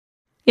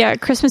Yeah,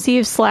 Christmas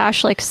Eve /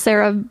 like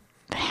Sarah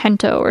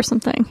Hento or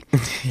something.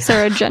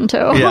 Sarah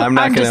Gento. Yeah, I'm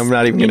not even gonna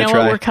try. You know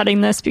what? We're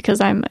cutting this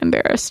because I'm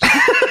embarrassed.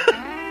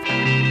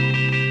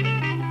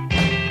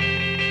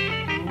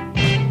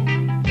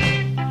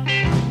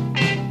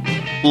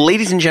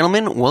 Ladies and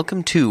gentlemen,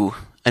 welcome to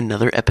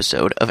another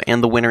episode of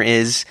And the Winner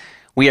Is.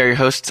 We are your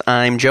hosts.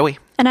 I'm Joey.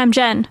 And I'm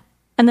Jen.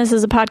 And this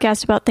is a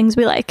podcast about things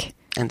we like.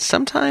 And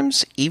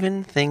sometimes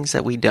even things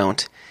that we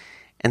don't.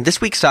 And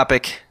this week's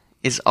topic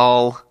is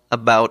all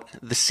about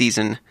the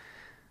season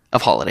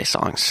of holiday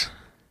songs.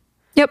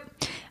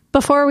 Yep.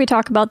 Before we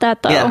talk about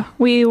that, though,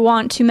 we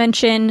want to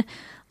mention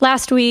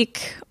last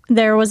week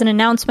there was an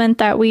announcement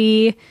that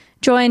we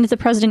joined the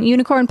President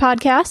Unicorn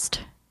Podcast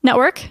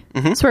Network.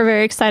 Mm-hmm. So we're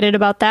very excited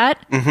about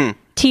that. Mm-hmm.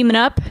 Teaming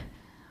up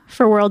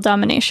for world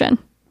domination.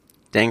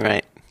 Dang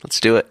right. Let's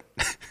do it.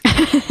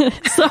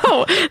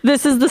 So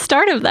this is the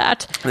start of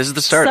that. This is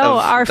the start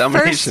of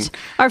domination.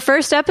 Our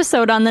first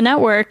episode on the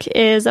network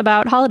is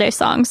about holiday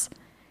songs.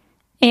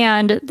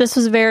 And this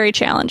was very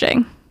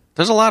challenging.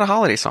 There's a lot of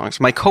holiday songs.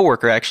 My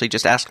coworker actually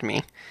just asked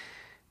me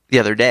the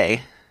other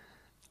day,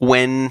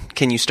 when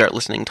can you start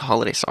listening to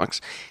holiday songs?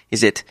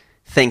 Is it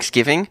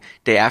Thanksgiving,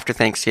 day after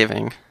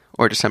Thanksgiving,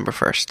 or December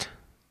 1st?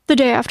 The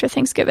day after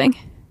Thanksgiving.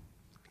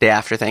 Day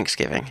after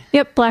Thanksgiving.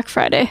 Yep, Black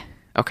Friday.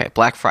 Okay,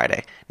 Black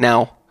Friday.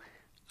 Now,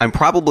 I'm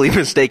probably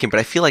mistaken, but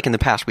I feel like in the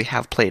past we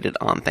have played it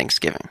on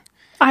Thanksgiving.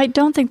 I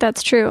don't think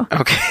that's true.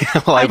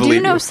 Okay, well, I believe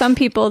do know you. Some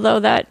people,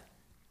 though, that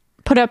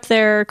put up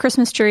their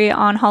Christmas tree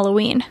on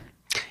Halloween.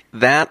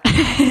 That,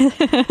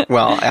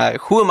 well,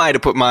 who am I to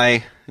put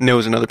my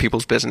nose in other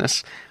people's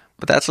business?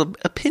 But that's a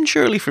pinch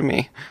early for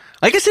me.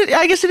 I guess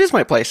it is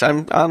my place.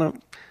 I'm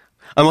on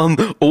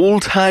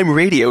old time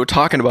radio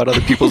talking about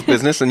other people's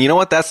business, and you know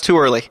what? That's too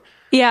early.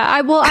 Yeah,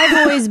 I've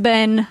always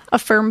been a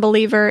firm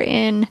believer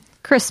in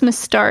Christmas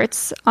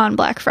starts on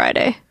Black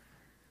Friday.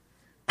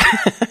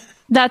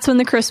 That's when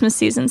the Christmas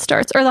season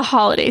starts, or the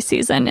holiday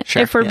season,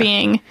 sure, if we're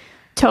being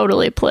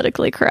totally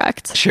politically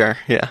correct. Sure,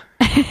 yeah.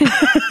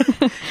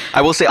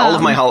 I will say all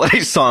of my holiday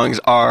songs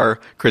are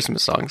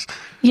Christmas songs.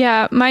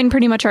 Yeah, mine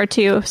pretty much are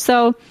too.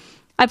 So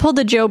I pulled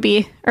a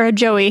Joey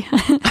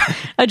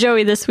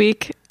this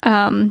week,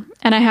 and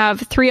I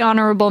have 3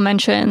 honorable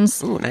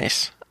mentions. Ooh,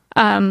 nice.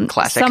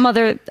 Classic.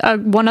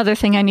 One other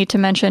thing I need to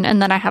mention,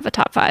 and then I have a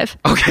top 5.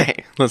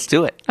 Okay, let's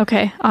do it.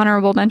 Okay,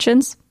 honorable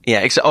mentions.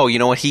 Yeah. You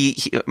know what?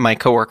 He my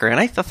coworker, and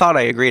I thought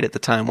I agreed at the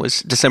time,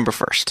 was December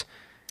 1st.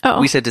 Oh,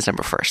 we said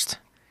December 1st,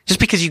 just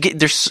because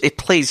it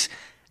plays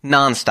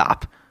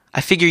nonstop.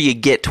 I figure you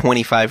get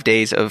 25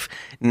 days of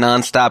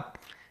nonstop,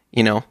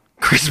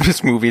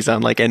 Christmas movies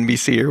on like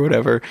NBC or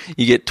whatever.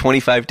 You get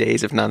 25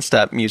 days of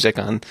nonstop music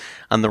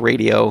on the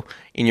radio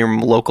in your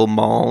local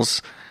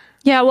malls.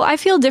 Yeah, well, I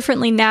feel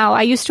differently now.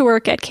 I used to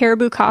work at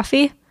Caribou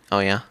Coffee. Oh,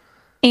 yeah?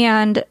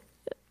 And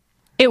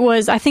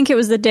I think it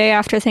was the day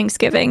after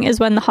Thanksgiving is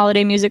when the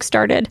holiday music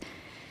started.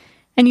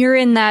 And you're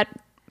in that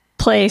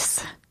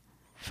place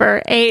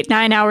for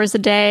 8-9 hours a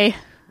day,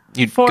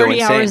 You'd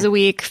 40 hours a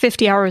week,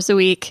 50 hours a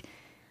week,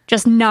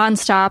 just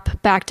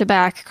nonstop,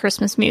 back-to-back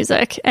Christmas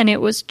music. And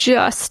it was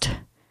just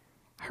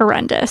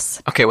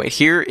horrendous. Okay, wait.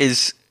 Here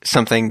is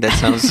something that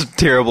sounds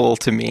terrible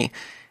to me.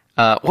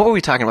 What were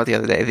we talking about the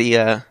other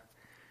day?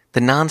 The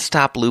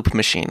nonstop loop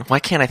machine. Why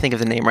can't I think of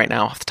the name right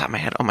now off the top of my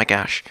head? Oh my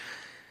gosh.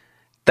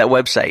 That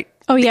website.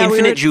 Oh yeah.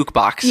 Infinite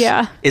Jukebox.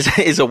 Yeah. Is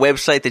a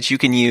website that you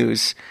can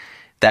use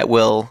that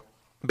will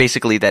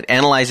basically, that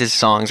analyzes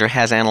songs or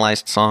has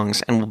analyzed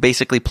songs and will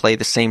basically play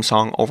the same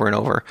song over and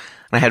over.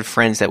 And I had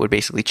friends that would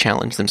basically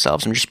challenge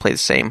themselves and just play the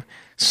same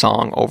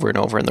song over and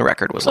over, and the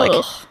record was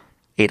like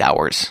 8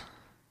 hours.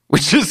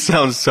 Which just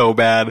sounds so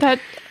bad. That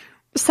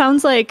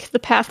sounds like the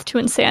path to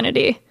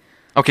insanity.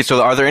 Okay,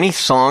 so are there any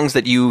songs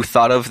that you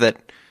thought of that...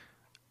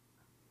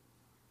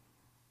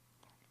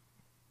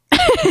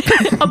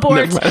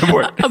 Abort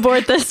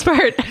this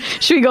part.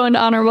 Should we go into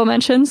honorable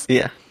mentions?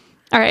 Yeah.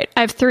 All right,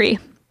 I have 3.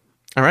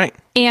 All right.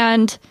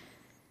 And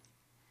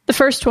the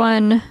first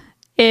one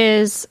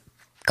is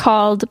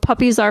called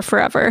Puppies Are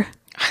Forever.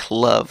 I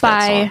love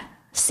that song. By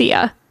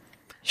Sia.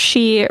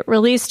 She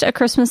released a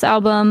Christmas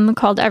album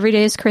called Every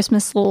Day is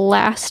Christmas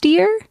last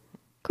year? ?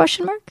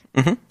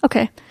 Mm-hmm.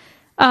 Okay.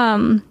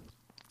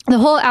 The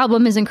whole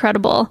album is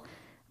incredible,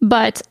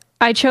 but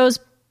I chose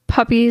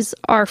Puppies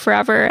Are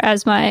Forever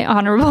as my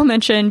honorable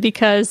mention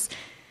because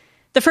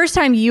the first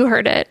time you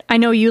heard it, I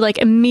know you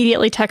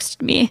immediately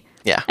texted me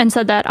and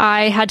said that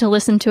I had to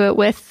listen to it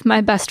with my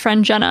best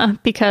friend Jenna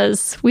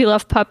because we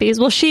love puppies.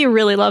 Well, she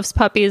really loves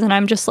puppies, and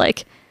I'm just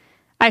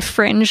I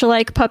fringe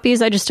like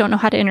puppies. I just don't know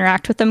how to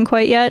interact with them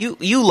quite yet.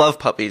 You love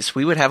puppies.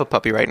 We would have a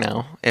puppy right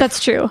now.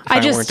 That's true.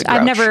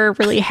 I've never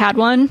really had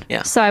one,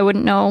 so I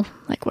wouldn't know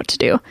what to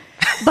do.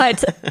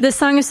 But this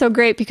song is so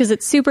great because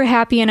it's super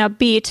happy and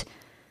upbeat.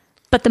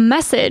 But the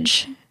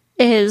message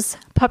is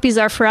puppies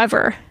are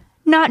forever,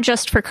 not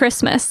just for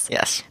Christmas.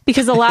 Yes.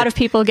 Because a lot of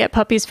people get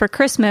puppies for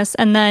Christmas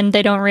and then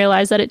they don't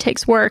realize that it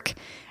takes work.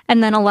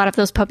 And then a lot of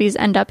those puppies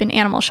end up in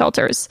animal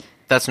shelters.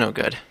 That's no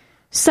good.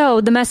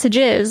 So the message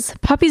is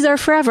puppies are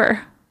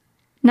forever.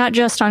 not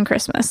just on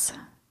Christmas.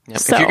 Yep.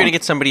 So, If you're going to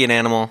get somebody an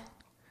animal,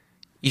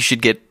 you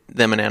should get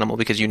them an animal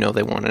because you know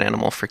they want an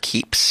animal for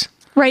keeps.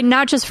 right,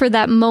 not just for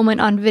that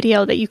moment on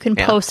video that you can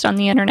post on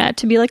the internet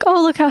to be like,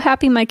 oh, look how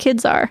happy my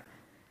kids are.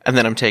 And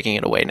then I'm taking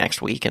it away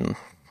next week and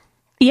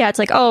Yeah, it's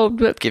like, oh,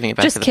 giving it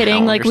back just to the kidding.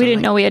 pound Like, or we didn't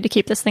something. know we had to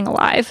keep this thing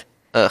alive.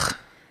 Ugh.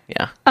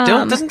 Yeah.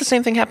 Doesn't the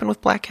same thing happen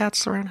with black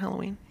cats around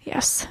Halloween?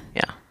 Yes.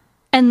 Yeah.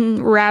 And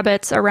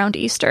rabbits around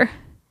Easter.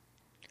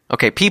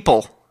 Okay,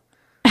 people.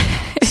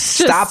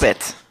 Stop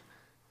it.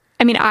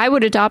 I mean, I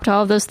would adopt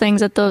all of those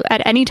things at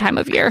any time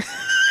of year.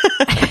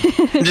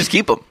 Just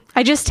keep them.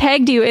 I just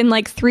tagged you in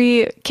like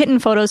 3 kitten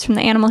photos from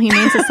the Animal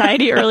Humane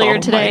Society earlier Oh my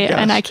today, gosh.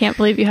 and I can't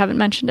believe you haven't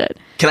mentioned it.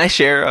 Can I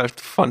share a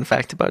fun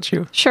fact about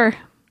you? Sure.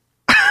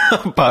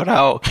 About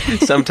how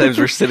sometimes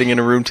we're sitting in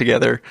a room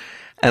together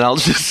and I'll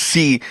just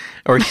see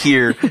or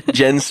hear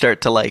Jen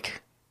start to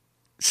like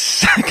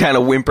kind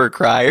of whimper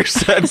cry or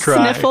sad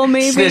cry. Sniffle,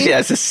 maybe? Yeah,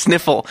 it's a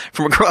sniffle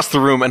from across the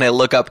room, and I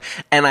look up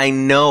and I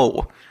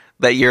know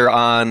that you're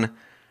on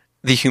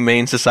the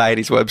Humane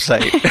Society's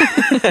website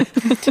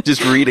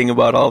just reading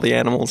about all the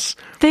animals.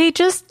 They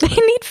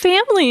need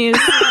families,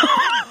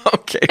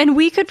 Okay. and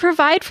we could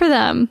provide for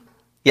them.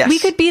 Yes. We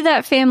could be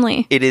that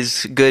family. It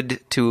is good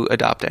to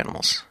adopt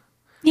animals.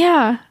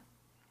 Yeah.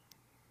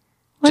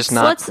 Just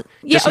not so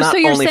only you're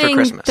for saying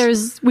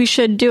Christmas. we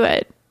should do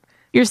it.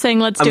 You're saying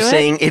let's do I'm it?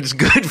 saying it's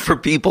good for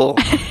people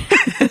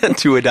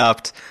to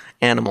adopt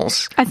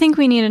animals. I think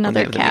we need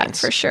another have the cat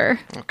means. for sure.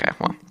 Okay,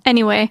 well,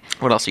 Anyway,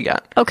 what else you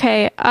got?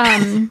 okay.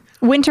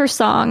 Winter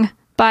Song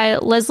by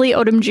Leslie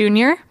Odom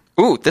Jr.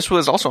 Ooh, this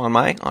was also on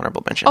my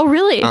honorable mention. Oh,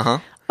 really? Uh-huh.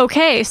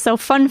 Okay, so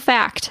fun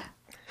fact.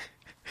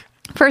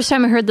 First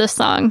time I heard this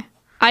song,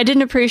 I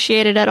didn't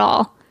appreciate it at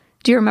all.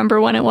 Do you remember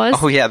when it was?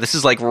 Oh, yeah, this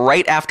is like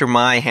right after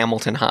my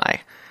Hamilton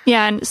High.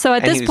 Yeah, and so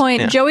at And this he was-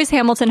 point, yeah. Joey's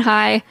Hamilton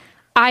High.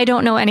 I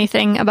don't know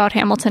anything about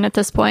Hamilton at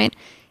this point.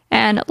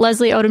 And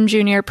Leslie Odom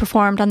Jr.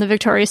 performed on the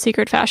Victoria's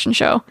Secret fashion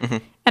show. Mm-hmm.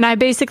 And I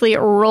basically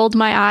rolled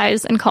my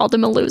eyes and called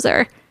him a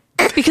loser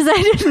because I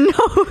didn't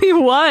know who he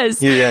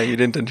was. Yeah, you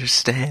didn't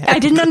understand. I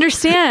didn't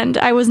understand.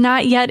 I was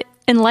not yet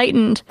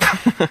enlightened.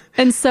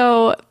 And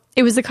so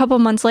it was a couple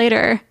months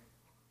later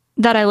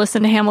that I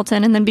listened to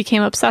Hamilton and then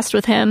became obsessed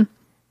with him.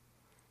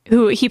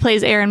 He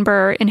plays Aaron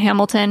Burr in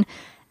Hamilton.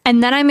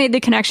 And then I made the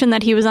connection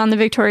that he was on the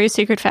Victoria's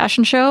Secret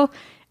fashion show.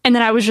 And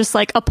then I was just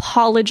like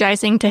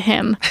apologizing to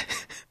him.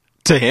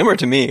 To him or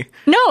to me?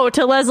 No,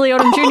 to Leslie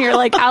Odom Jr.,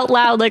 like out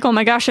loud, like, oh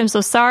my gosh, I'm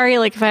so sorry.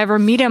 Like, if I ever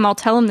meet him, I'll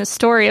tell him this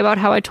story about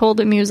how I told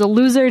him he was a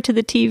loser to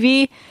the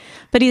TV.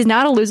 But he's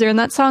not a loser, and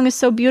that song is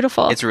so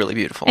beautiful. It's really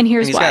beautiful. And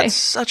here's he's why. got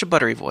such a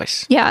buttery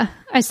voice. Yeah,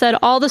 I said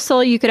all the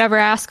soul you could ever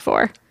ask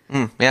for.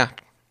 Yeah.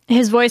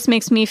 His voice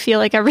makes me feel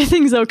like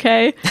everything's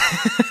okay.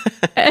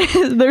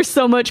 There's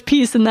so much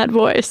peace in that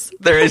voice.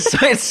 There is.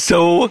 It's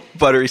so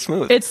buttery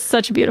smooth. It's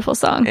such a beautiful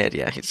song. And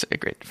yeah, he's a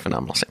great,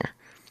 phenomenal singer.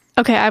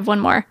 Okay, I have one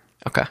more.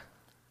 Okay.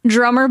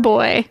 Drummer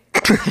Boy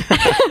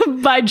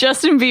by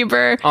Justin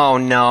Bieber. Oh,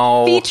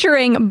 no.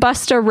 Featuring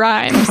Busta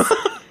Rhymes,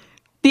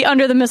 the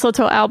Under the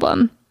Mistletoe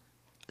album.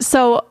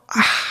 So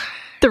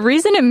the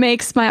reason it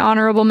makes my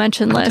honorable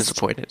mention I'm list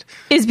disappointed.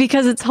 is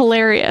because it's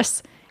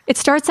hilarious. It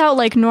starts out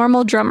like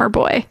normal Drummer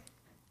Boy,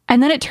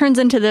 and then it turns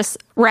into this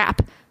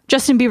rap.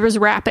 Justin Bieber's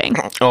rapping.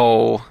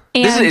 Oh.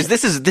 And-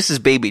 This is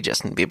baby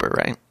Justin Bieber,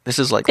 right? This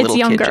is like It's little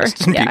younger. kid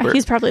Justin Yeah, Bieber.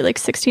 he's probably like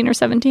 16 or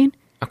 17.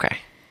 Okay.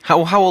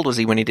 How old was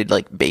he when he did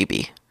like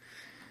baby?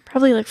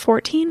 Probably like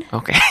 14.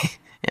 Okay.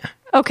 Yeah.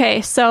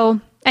 Okay, so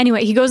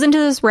anyway, he goes into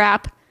this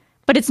rap,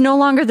 but it's no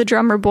longer the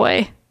Drummer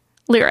Boy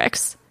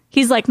lyrics.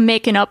 He's like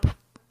making up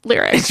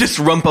lyrics. It's just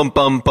rum bum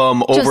bum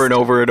bum over Just- and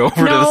over and over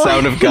to the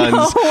sound of guns.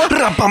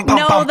 Rum, bum, bum,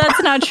 No, bum.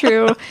 that's not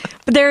true.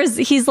 But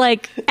he's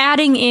like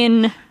adding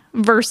in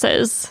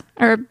verses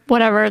or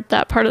whatever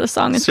that part of the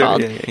song is Sure,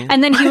 called. yeah.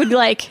 And then he would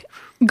like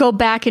go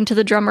back into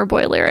the Drummer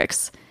Boy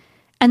lyrics.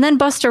 And then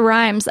Busta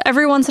Rhymes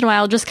every once in a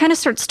while just kind of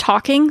starts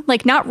talking,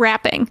 like not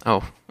rapping.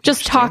 Oh.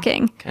 Just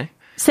talking. Okay.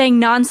 Saying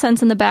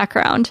nonsense in the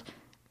background.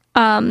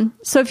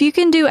 So if you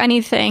can do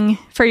anything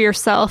for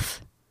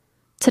yourself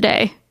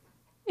today,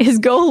 is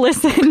go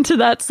listen to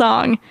that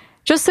song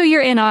just so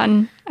you're in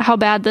on how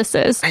bad this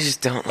is. I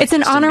just don't like It's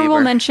an Justin honorable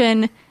Bieber.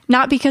 mention,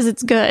 not because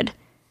it's good,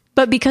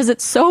 but because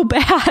it's so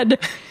bad.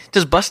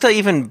 Does Busta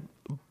even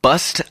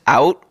bust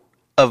out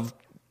of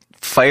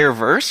fire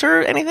verse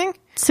or anything?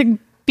 To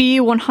be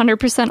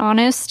 100%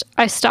 honest,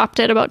 I stopped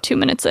it about 2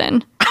 minutes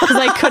in because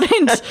I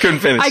couldn't. Couldn't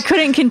finish. I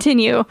couldn't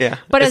continue. Yeah,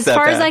 but it's as that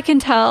far as bad. I can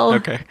tell,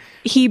 Okay.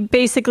 he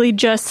basically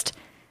just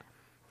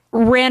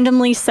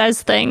randomly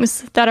says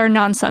things that are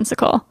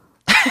nonsensical.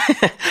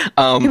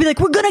 He'd be like,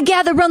 "We're gonna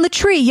gather around the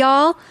tree,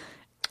 y'all."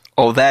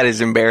 Oh, that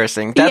is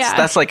embarrassing. Yeah.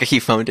 That's like a he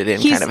phoned it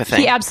in kind of a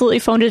thing. He absolutely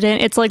phoned it in.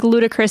 It's like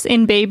Ludacris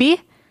in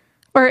Baby,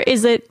 or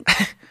is it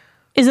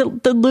the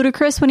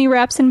Ludacris when he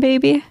raps in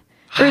Baby,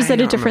 or is I it a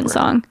don't different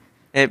remember. song?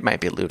 It might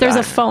be Luda. There's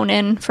a phone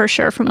in for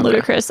sure from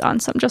Ludacris on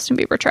some Justin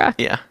Bieber track.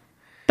 Yeah.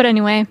 But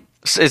anyway,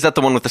 Is that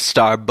the one with the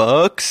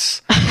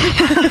Starbucks?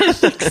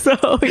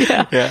 so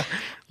yeah. Yeah.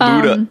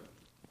 Luda.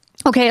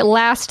 Okay,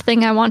 last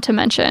thing I want to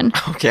mention.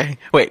 Okay.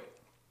 Wait.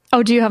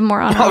 Oh, do you have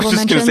more I was honorable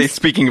just mentions? going to say,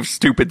 speaking of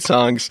stupid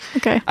songs,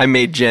 Okay. I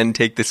made Jen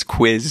take this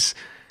quiz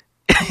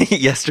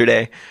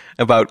yesterday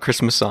about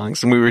Christmas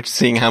songs, and we were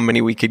seeing how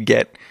many we could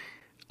get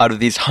out of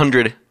these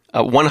 100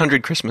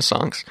 Christmas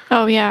songs.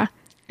 Oh, yeah.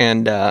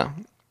 And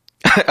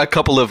a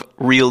couple of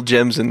real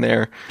gems in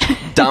there.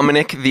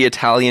 Dominic the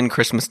Italian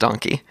Christmas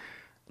Donkey.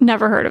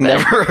 Never heard of it.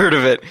 Never heard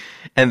of it.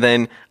 And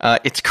then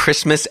It's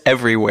Christmas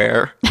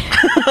Everywhere.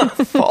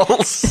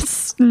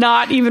 False.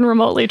 Not even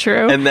remotely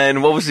true. And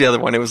then what was the other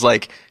one? It was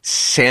like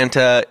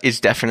Santa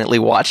is definitely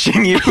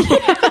watching you.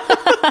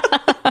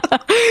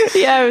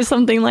 Yeah, it was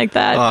something like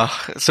that.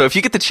 So if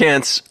you get the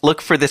chance,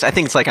 look for this. I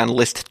think it's like on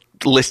list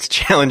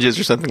challenges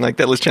or something like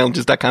that.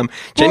 Listchallenges.com.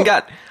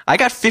 I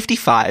got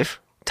 55,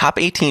 top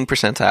 18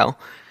 percentile.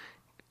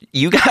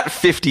 You got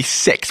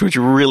 56, which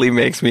really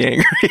makes me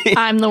angry.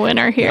 I'm the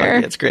winner here.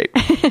 Yeah, it's great.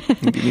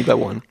 You beat me by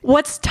one.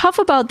 What's tough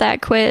about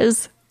that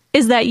quiz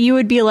is that you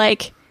would be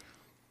like,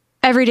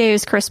 Every Day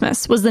is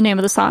Christmas was the name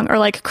of the song, or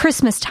like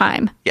Christmas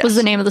Time was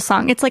the name of the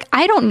song. It's like,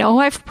 I don't know.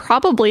 I've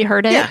probably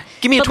heard it. Yeah,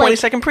 give me a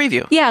 20-second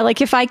preview. Yeah,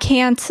 like if I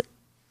can't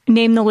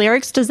name the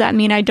lyrics, does that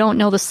mean I don't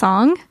know the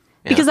song?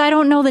 Because I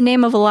don't know the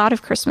name of a lot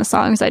of Christmas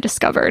songs I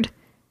discovered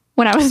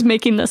when I was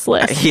making this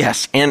list.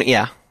 Yes, and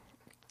yeah.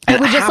 I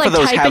And would just, half like, of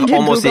those type have into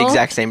almost the Google.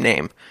 exact same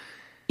name.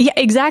 Yeah,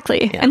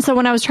 exactly. Yeah. And so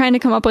when I was trying to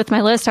come up with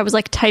my list, I was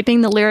like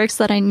typing the lyrics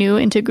that I knew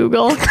into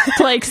Google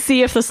to like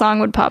see if the song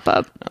would pop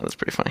up. Oh, that's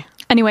pretty funny.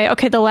 Anyway,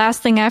 okay, the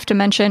last thing I have to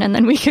mention, and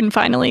then we can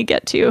finally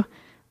get to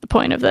the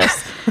point of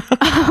this,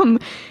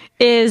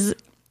 is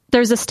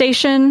there's a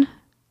station,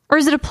 or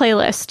is it a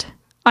playlist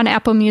on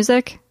Apple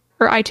Music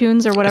or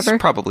iTunes or whatever?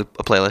 It's probably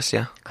a playlist,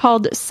 yeah.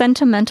 Called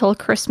Sentimental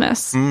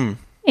Christmas.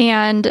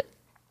 And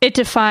it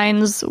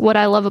defines what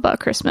I love about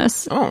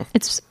Christmas. Oh.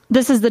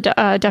 This is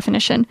the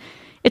definition.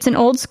 It's an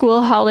old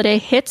school holiday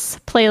hits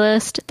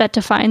playlist that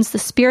defines the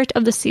spirit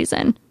of the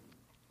season.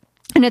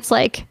 And it's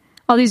like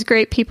all these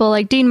great people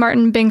like Dean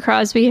Martin, Bing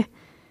Crosby,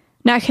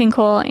 Nat King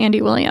Cole,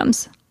 Andy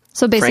Williams.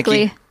 So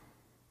basically, Frankie?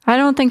 I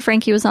don't think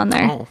Frankie was on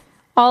there. Oh.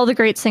 All the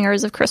great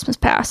singers of Christmas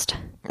past.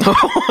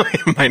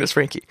 Minus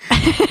Frankie.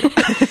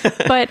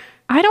 But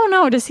I don't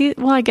know. Does he?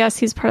 Well, I guess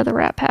he's part of the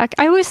Rat Pack.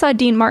 I always saw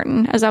Dean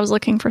Martin as I was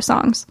looking for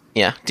songs.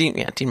 Yeah, Dean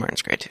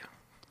Martin's great too.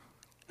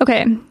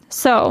 Okay,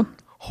 so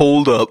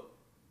Hold up.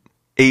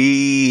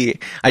 I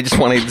just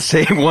wanted to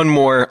say one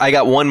more. I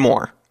got one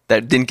more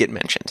that didn't get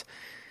mentioned.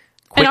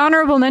 an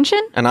honorable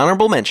mention? An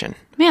honorable mention.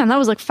 Man, that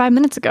was like 5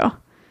 minutes ago.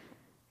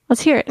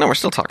 Let's hear it. No, we're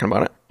still talking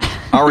about it.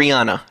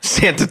 Ariana,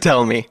 Santa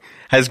Tell Me,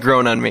 has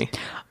grown on me.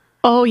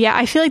 Oh, yeah.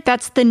 I feel like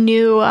that's the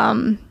new...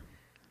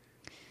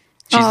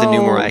 She's the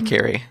new Mariah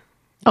Carey.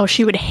 Oh,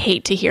 she would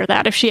hate to hear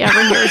that. If she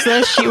ever hears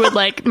this, she would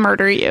like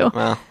murder you.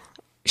 Well,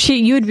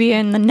 You would be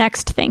in the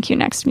next Thank You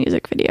Next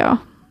music video.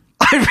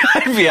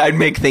 I'd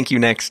make Thank You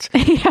Next.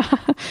 Yeah.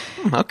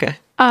 Okay.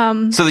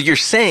 So you're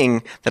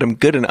saying that I'm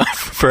good enough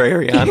for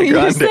Ariana Grande.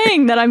 You're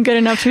saying that I'm good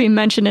enough to be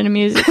mentioned in a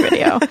music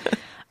video.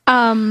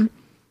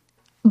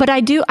 But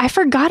I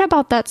forgot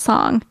about that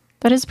song.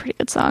 That is a pretty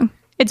good song.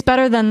 It's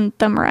better than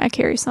the Mariah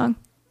Carey song.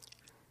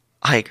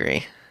 I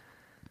agree.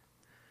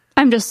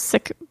 I'm just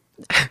sick.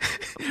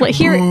 Like,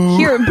 here,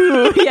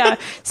 boo. Yeah,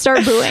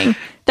 start booing.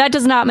 That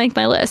does not make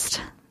my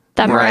list.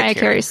 That Mariah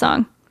Carey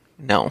song.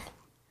 No.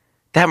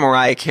 That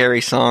Mariah Carey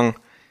song,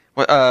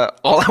 All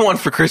I Want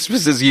for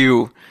Christmas Is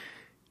You,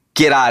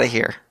 get out of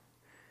here.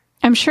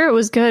 I'm sure it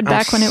was good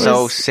back when it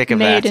was sick of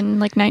made that. in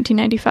like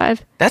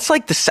 1995. That's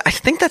like I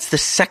think that's the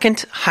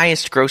second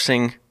highest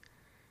grossing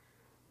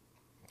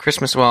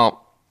Christmas.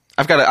 Well,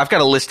 I've got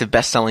a list of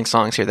best-selling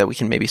songs here that we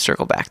can maybe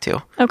circle back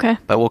to. Okay.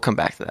 But we'll come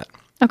back to that.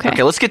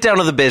 Okay. Let's get down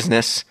to the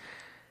business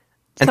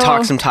and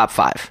talk some top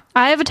 5.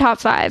 I have a top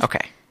 5.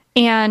 Okay.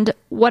 And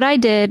what I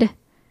did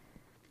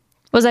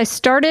was I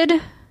started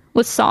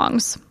with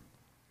songs.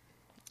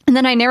 And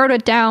then I narrowed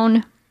it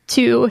down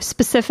to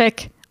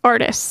specific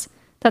artists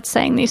that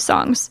sang these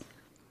songs.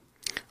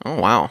 Oh,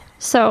 wow.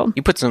 So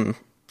You put some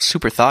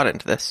super thought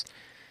into this.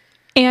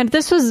 And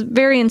this was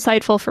very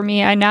insightful for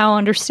me. I now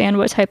understand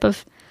what type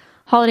of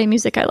holiday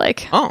music I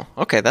like. Oh,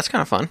 okay. That's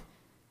kind of fun.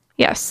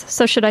 Yes.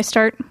 So should I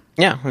start?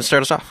 Yeah, let's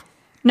start us off.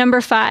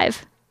 Number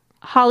 5,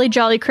 Holly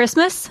Jolly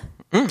Christmas,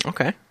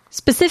 Okay.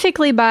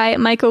 specifically by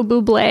Michael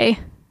Bublé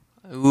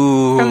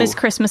Ooh. from his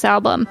Christmas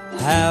album.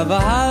 Have a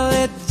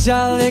holly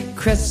jolly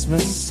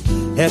Christmas.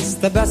 It's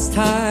the best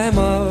time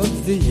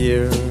of the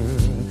year.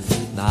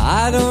 Now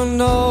I don't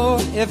know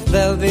if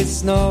there'll be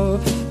snow,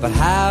 but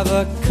have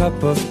a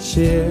cup of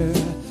cheer.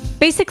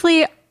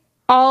 Basically,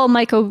 all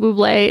Michael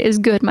Bublé is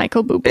good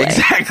Michael Bublé.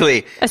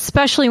 Exactly.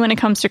 Especially when it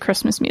comes to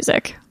Christmas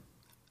music.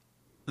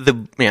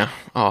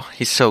 Oh,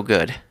 he's so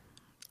good.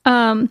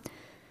 So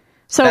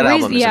That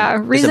album is a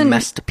reason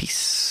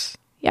masterpiece.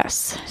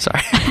 Yes.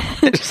 Sorry.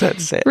 I just had to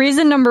say it.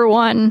 Reason number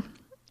 1,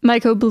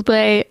 Michael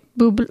Bublé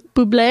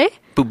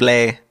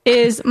Bublé.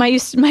 is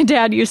my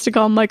dad used to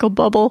call him Michael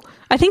Bubble.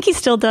 I think he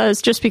still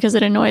does, just because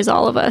it annoys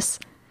all of us.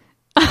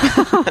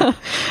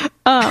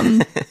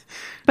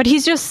 But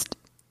he's just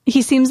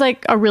he seems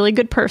like a really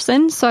good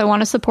person, so I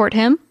want to support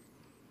him.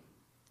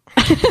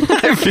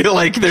 I feel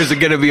like there's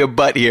going to be a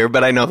but here,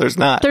 but I know there's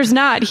not. There's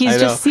not. He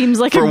just seems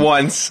like for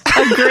once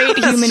a great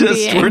human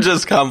being. We're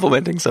just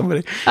complimenting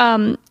somebody.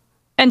 And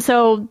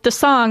so the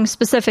song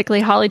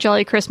specifically, Holly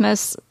Jolly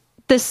Christmas,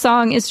 this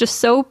song is just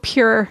so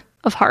pure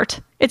of heart.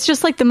 It's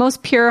just like the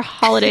most pure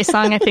holiday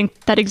song I think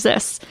that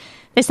exists.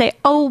 They say,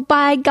 "Oh,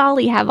 by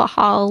golly, have a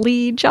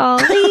holly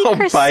jolly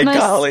Christmas by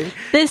golly.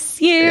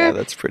 this year." Yeah,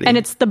 that's pretty. And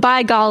it's the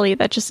by golly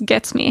that just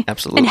gets me.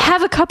 Absolutely. And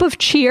have a cup of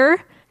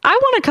cheer. I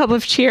want a cup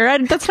of cheer.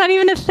 That's not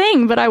even a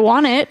thing, but I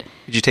want it.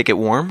 Did you take it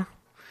warm?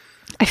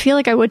 I feel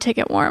like I would take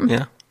it warm.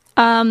 Yeah.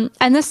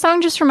 And this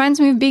song just reminds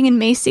me of being in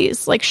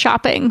Macy's, like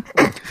shopping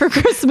for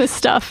Christmas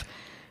stuff.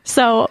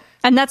 So,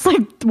 and that's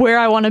like where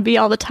I want to be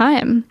all the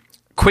time.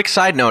 Quick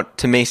side note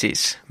to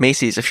Macy's.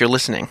 Macy's, if you're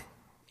listening,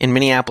 in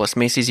Minneapolis,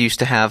 Macy's used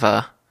to have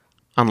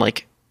on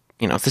like,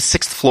 the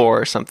 6th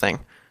floor or something,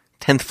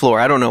 10th floor.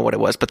 I don't know what it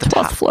was, but the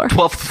 12th floor.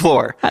 12th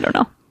floor. I don't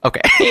know.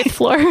 Okay. 8th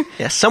floor.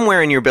 Yeah,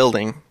 somewhere in your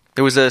building,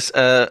 there was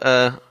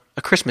a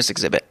Christmas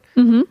exhibit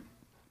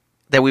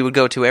that we would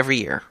go to every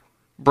year.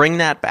 Bring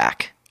that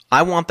back.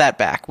 I want that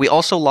back. We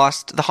also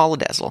lost the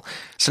Holodazzle.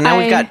 So now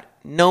we've got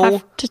no... I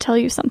have to tell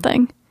you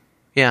something.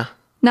 Yeah.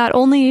 Not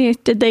only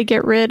did they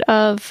get rid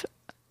of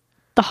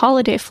the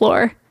holiday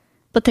floor,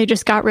 but they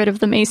just got rid of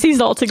the Macy's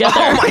altogether.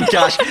 Oh my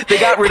gosh. They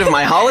got rid of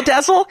my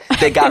Holodazzle.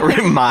 They got rid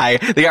of my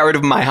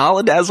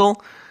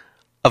Holodazzle,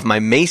 of my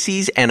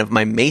Macy's, and of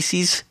my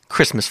Macy's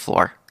Christmas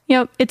floor.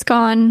 Yep, it's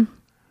gone.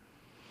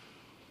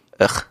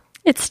 Ugh.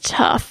 It's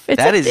tough.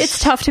 It's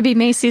tough to be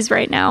Macy's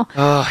right now.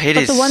 Oh, it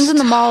is. But the ones in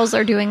the malls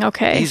are doing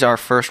okay. These are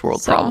first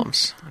world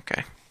problems.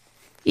 Okay.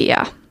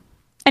 Yeah.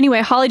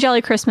 Anyway, Holly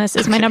Jolly Christmas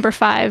is my number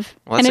 5.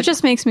 Well, and it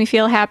just makes me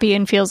feel happy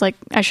and feels like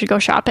I should go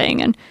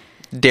shopping and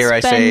dare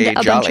I say spend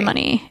a jolly. bunch of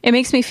money. It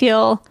makes me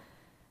feel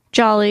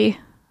jolly.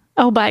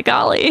 Oh, by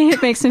golly.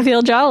 It makes me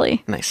feel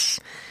jolly. Nice.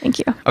 Thank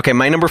you. Okay,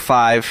 my number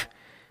 5.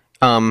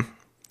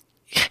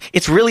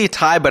 It's really a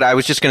tie, but I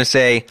was just going to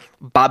say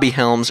Bobby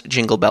Helms'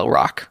 Jingle Bell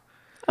Rock.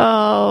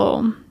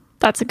 Oh,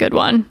 that's a good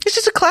one. It's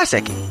just a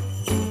classic.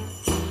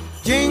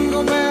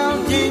 Jingle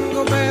bell,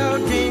 jingle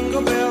bell,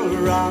 jingle bell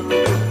rock.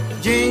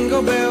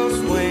 Jingle bells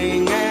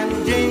swing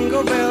and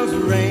jingle bells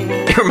ring.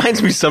 It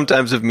reminds me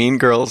sometimes of Mean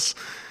Girls.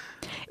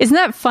 Isn't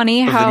that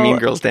funny of how the Mean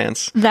Girls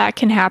dance? That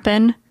can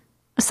happen?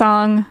 A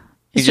song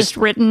is just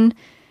written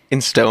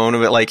in stone,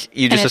 but like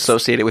you just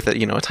associate it with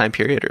a time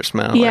period or a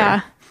smell.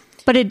 Yeah.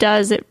 But it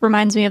does. It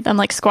reminds me of them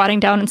like squatting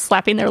down and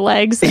slapping their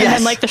legs. And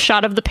then like the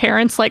shot of the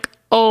parents like,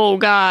 oh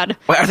God.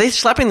 Wait, are they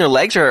slapping their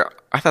legs, or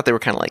I thought they were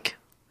kind of like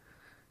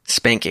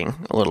spanking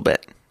a little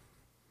bit?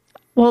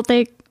 Well,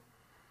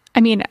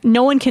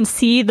 no one can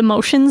see the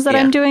motions that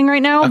I'm doing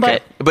right now,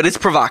 but it's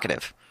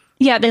provocative.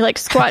 Yeah, they like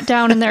squat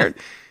down and they're,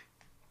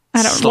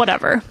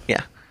 whatever.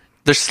 Yeah.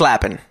 They're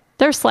slapping.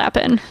 They're slapping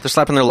their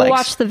legs. We'll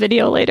watch the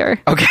video later.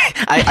 Okay.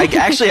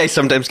 I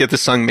sometimes get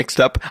this song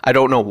mixed up. I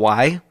don't know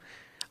why,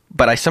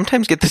 but I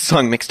sometimes get this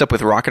song mixed up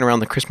with Rockin' Around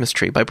the Christmas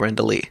Tree by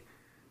Brenda Lee.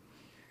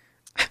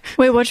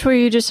 Wait, which were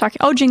you just talking?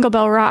 Oh, Jingle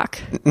Bell Rock.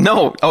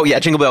 No. Oh, yeah,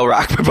 Jingle Bell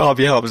Rock by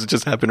Bobby Helms. It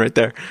just happened right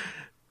there.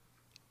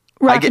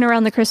 Rockin'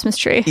 Around the Christmas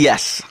Tree.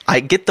 Yes. I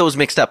get those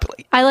mixed up.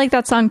 I like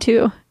that song,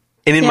 too.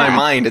 And in my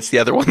mind, it's the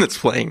other one that's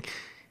playing.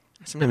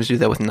 I sometimes do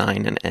that with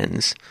 9 and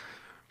ends.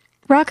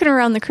 Rockin'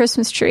 Around the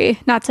Christmas Tree,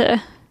 not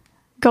to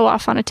go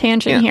off on a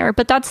tangent here,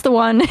 but that's the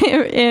one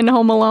in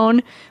Home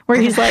Alone where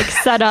he's like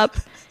set up.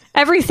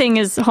 Everything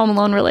is Home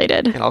Alone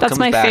related. That's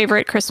my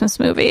favorite Christmas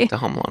movie. The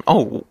Home Alone.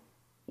 Oh,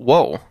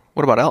 whoa.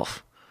 What about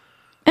Elf?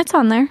 It's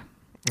on there.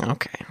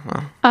 Okay.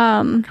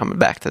 Well, coming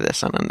back to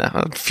this on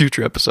a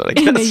future episode, I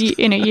guess.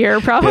 In a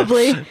year,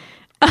 probably.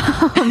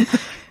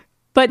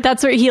 But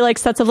that's where he like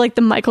sets up like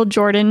the Michael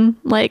Jordan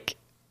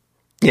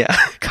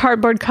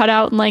cardboard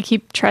cutout, and like he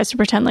tries to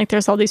pretend like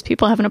there's all these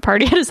people having a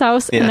party at his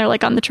house and they're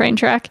like on the train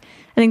track.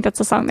 I think that's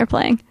the song they're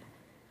playing.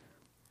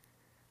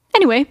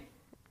 Anyway,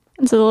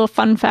 it's a little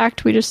fun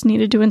fact we just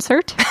needed to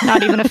insert.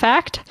 Not even a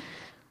fact.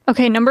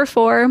 Okay, number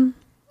 4.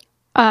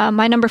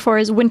 My number 4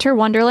 is Winter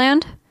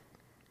Wonderland.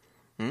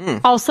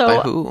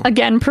 Also,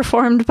 again,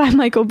 performed by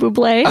Michael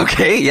Bublé.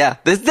 Okay, yeah.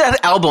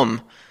 That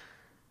album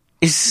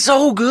is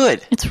so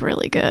good. It's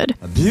really good.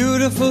 A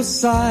beautiful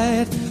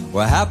sight.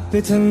 We're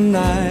happy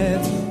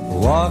tonight.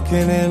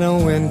 Walking in a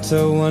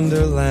winter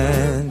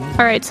wonderland.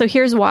 All right, so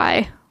here's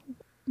why.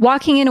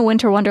 Walking in a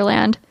winter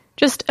wonderland.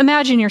 Just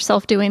imagine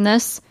yourself doing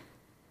this.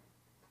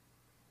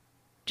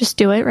 Just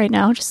do it right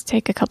now. Just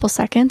take a couple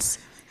seconds.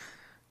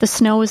 The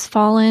snow is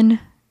fallen.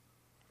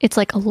 It's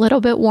like a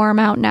little bit warm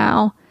out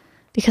now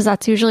because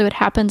that's usually what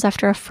happens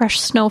after a fresh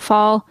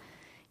snowfall.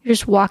 You're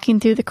just walking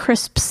through the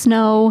crisp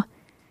snow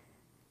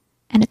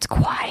and it's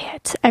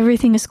quiet.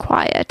 Everything is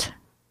quiet.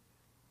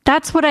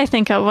 That's what I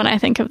think of when I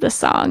think of this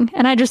song.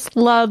 And I just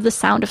love the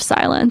sound of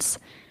silence.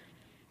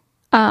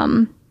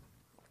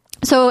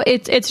 So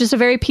it's just a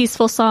very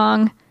peaceful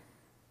song.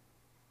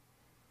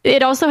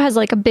 It also has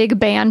like a big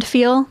band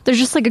feel. There's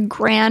just like a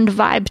grand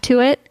vibe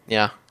to it.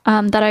 Yeah.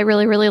 that I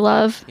really, really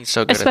love. He's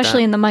so good at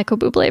especially that. in the Michael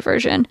Bublé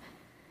version.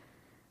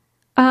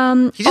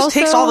 He just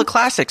takes all the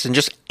classics and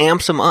just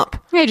amps them up.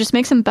 Yeah, it just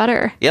makes them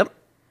better. Yep.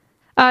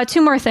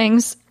 Two more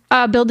things.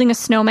 Building a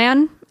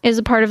snowman is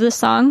a part of this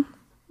song,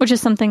 which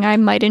is something I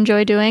might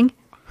enjoy doing.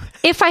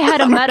 If I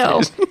had a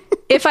meadow.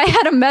 If I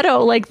had a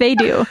meadow like they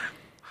do.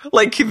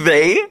 Like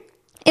they?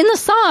 In the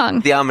song.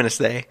 The ominous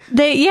they.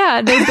 They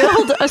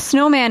build a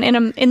snowman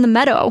in the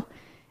meadow.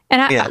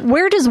 And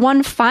where does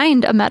one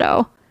find a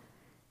meadow?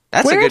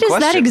 That's a Where good does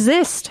question. that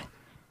exist?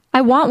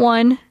 I want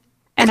one,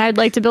 and I'd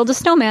like to build a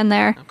snowman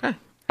there. Okay.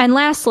 And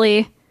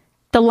lastly,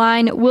 the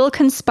line, "We'll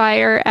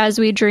conspire as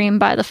we dream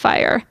by the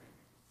fire,"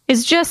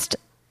 is just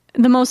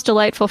the most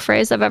delightful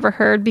phrase I've ever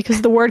heard,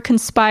 because the word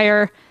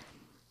conspire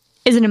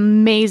is an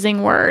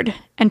amazing word,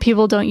 and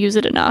people don't use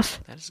it enough.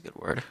 That is a good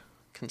word.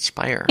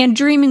 Conspire. And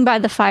dreaming by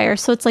the fire.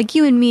 So it's like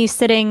you and me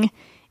sitting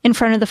in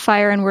front of the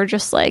fire, and we're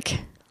just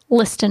like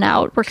listing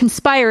out. We're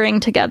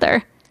conspiring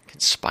together.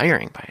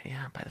 Conspiring by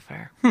the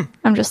fire.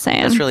 I'm just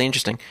saying. That's really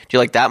interesting. Do you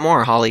like that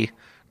more or Holly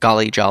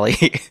Golly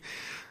Jolly?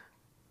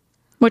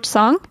 Which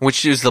song?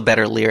 Which is the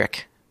better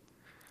lyric?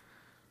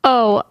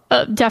 Oh,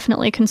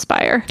 definitely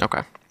conspire.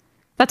 Okay.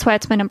 That's why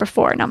it's my number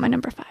 4, not my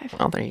number 5.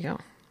 Well, there you go. All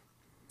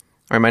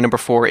right, my number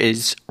 4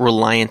 is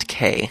Reliant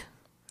K.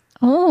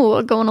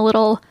 Oh, going a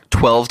little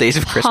 12 Days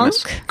of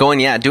Christmas. Punk?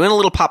 Doing a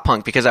little pop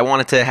punk because I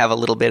wanted to have a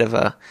little bit of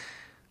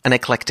an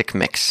eclectic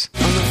mix.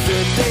 On the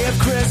third day of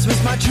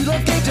Christmas, my true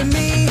love gave to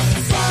me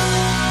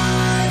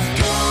 5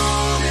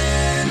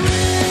 golden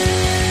rings.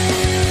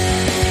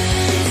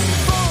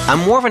 I'm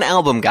more of an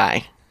album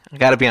guy. I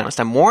gotta be honest.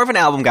 I'm more of an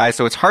album guy,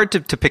 so it's hard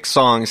to pick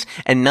songs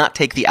and not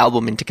take the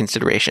album into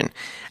consideration.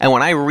 And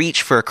when I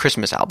reach for a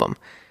Christmas album,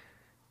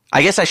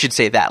 I guess I should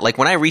say that. Like,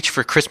 when I reach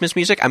for Christmas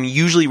music, I'm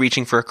usually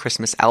reaching for a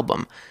Christmas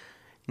album,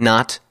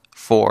 not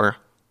for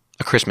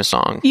a Christmas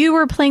song. You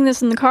were playing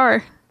this in the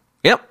car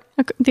Yep.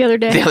 the other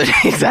day. The other day,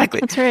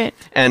 exactly. That's right.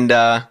 And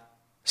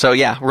so,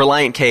 yeah,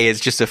 Reliant K is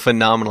just a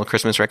phenomenal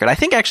Christmas record. I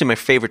think actually my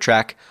favorite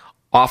track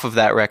off of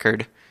that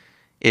record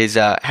is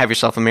Have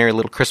Yourself a Merry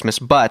Little Christmas,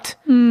 but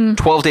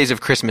 12 Days of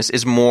Christmas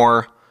is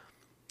more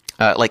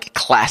like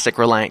classic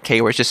Reliant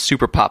K, where it's just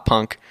super pop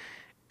punk.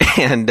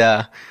 And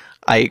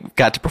I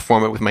got to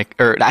perform it with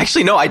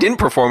actually, no, I didn't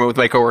perform it with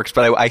my coworkers,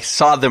 but I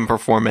saw them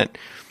perform it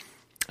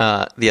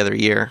the other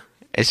year.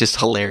 It's just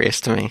hilarious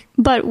to me.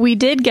 But we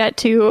did get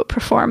to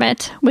perform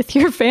it with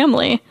your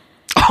family.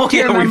 Oh, Do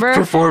you remember? we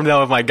performed that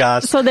with my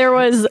gosh. So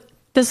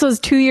this was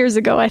 2 years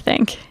ago, I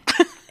think.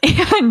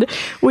 And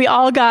we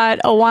all got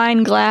a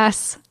wine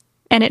glass,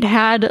 and it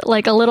had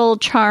like a little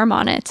charm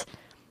on it.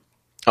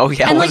 Oh,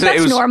 yeah. And, like, Wasn't it? that's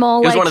It was normal,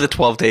 It was like- one of the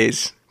 12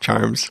 days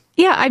charms.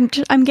 Yeah, I'm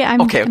getting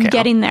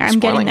there. I'm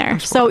getting there.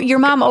 So your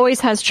mom always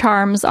has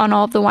charms on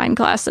all of the wine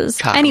glasses.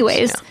 Comes,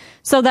 Anyways, yeah.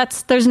 so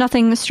there's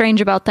nothing strange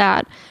about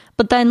that.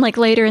 But then, like,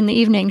 later in the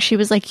evening, she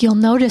was like, "You'll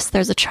notice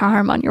there's a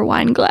charm on your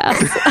wine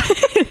glass."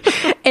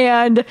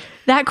 And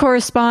that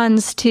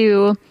corresponds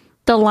to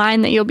the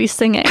line that you'll be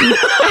singing. And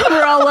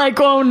we're all like,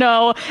 "Oh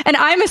no." And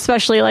I'm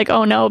especially like,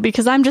 "Oh no,"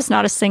 because I'm just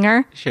not a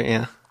singer. Sure,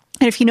 yeah.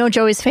 And if you know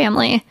Joey's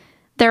family,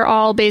 they're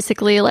all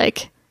basically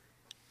like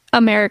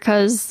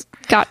America's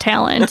Got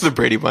Talent. That's the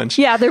Brady Bunch.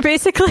 Yeah, they're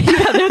basically,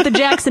 they're the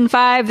Jackson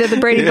 5, they're the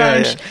Brady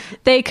Bunch. Yeah.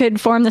 They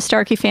could form the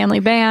Starkey family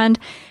band.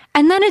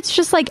 And then it's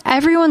just like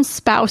everyone's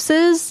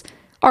spouses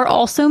are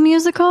also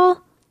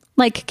musical,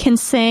 like can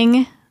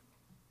sing.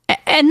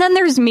 And then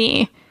there's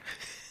me.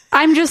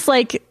 I'm just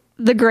like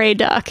the gray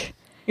duck.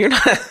 You're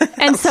not.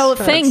 And so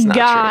thank not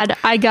God true.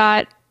 I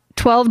got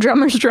 12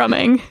 drummers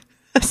drumming.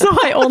 So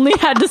I only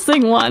had to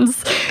sing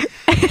once.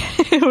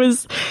 It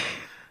was,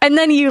 and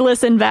then you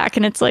listen back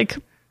and it's like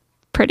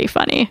pretty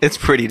funny. It's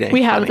pretty dang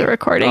We have funny. the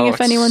recording if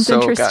it's anyone's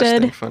so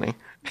interested. Gosh dang funny.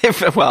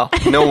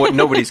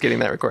 Nobody's getting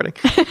that recording.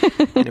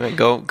 Anyway,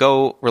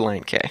 go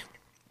Reliant K.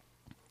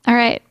 All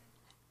right.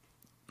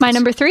 My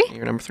number 3?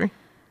 Your number 3?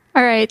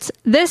 All right.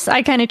 This,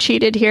 I kind of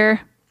cheated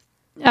here.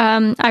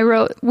 I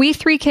wrote We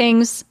Three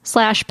Kings /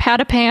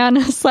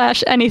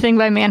 Patapan / anything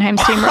by Mannheim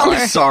Steamroller.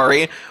 I'm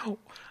sorry.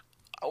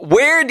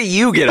 Where do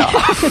you get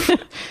off?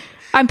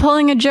 I'm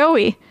pulling a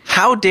Joey.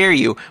 How dare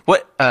you?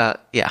 What?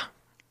 Yeah.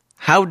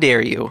 How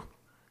dare you?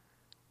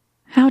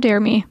 How dare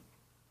me?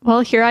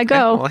 Well, here I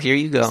go. Well, here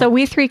you go. So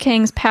We Three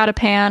Kings,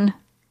 Patapan,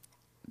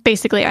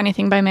 basically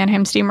anything by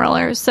Mannheim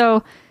Steamroller.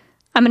 So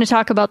I'm going to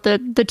talk about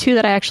the two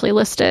that I actually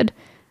listed.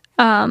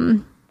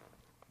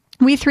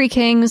 We Three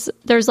Kings,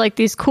 there's like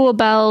these cool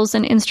bells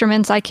and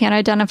instruments. I can't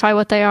identify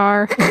what they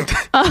are.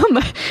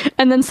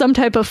 And then some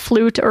type of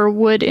flute or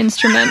wood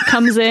instrument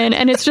comes in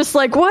and it's just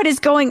like, what is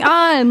going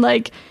on?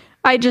 Like,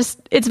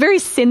 it's very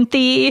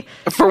synthy.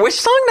 For which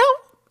song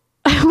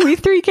now? We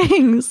Three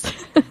Kings.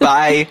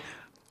 By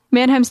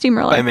Mannheim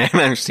Steamroller.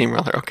 Mannheim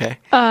Steamroller. Okay.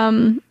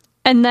 And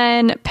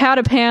then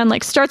Patapan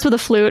like starts with a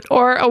flute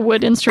or a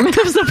wood instrument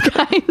of some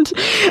kind.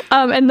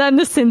 And then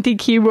the synthy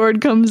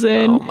keyboard comes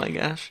in. Oh my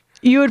gosh.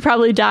 You would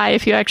probably die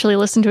if you actually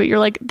listened to it. You're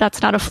like,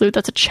 that's not a flute,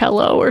 that's a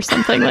cello or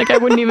something. Like, I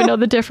wouldn't even know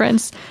the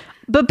difference.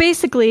 But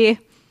basically,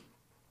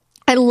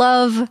 I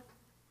love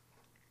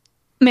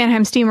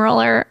Mannheim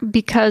Steamroller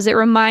because it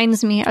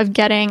reminds me of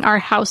getting our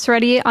house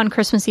ready on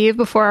Christmas Eve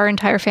before our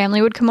entire family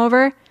would come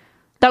over.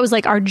 That was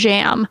like our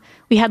jam.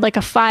 We had like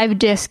a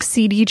 5-disc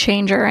CD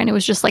changer, and it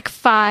was just like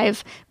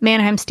 5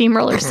 Mannheim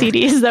Steamroller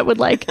CDs that would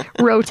like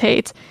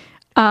rotate.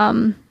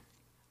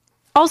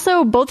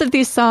 Also, both of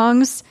these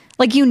songs,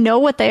 like, you know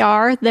what they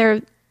are.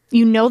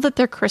 You know that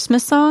they're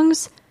Christmas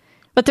songs,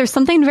 but there's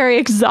something very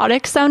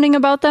exotic sounding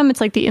about them. It's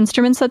like the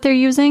instruments that they're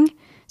using.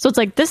 So it's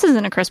like, this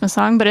isn't a Christmas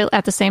song, but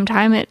at the same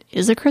time, it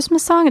is a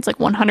Christmas song. It's like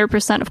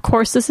 100%. Of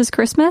course, this is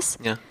Christmas.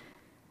 Yeah.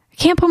 I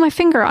can't put my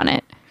finger on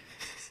it,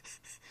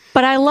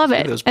 but I love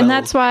it. And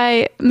that's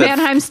why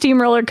Mannheim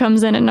Steamroller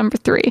comes in at number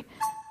 3.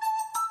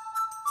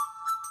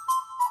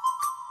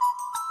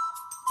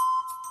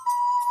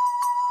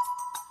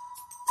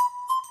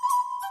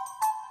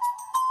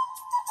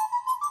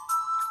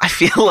 I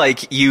feel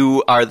like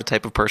you are the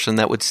type of person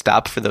that would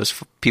stop for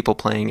those people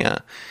playing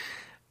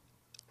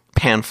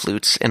pan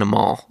flutes in a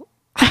mall.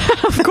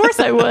 Of course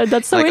I would.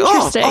 That's so like,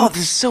 interesting. Oh, this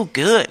is so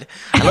good.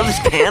 I love this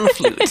pan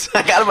flute.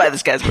 I gotta buy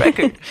this guy's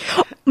record.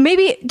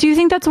 Maybe, do you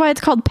think that's why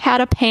it's called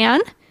Pat a Pan?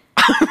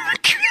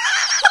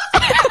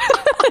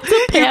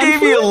 You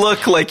gave me a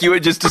look like you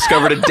had just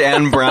discovered a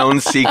Dan Brown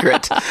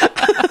secret.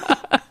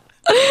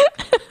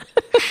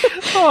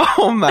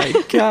 Oh my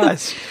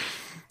gosh.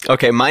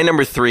 Okay, my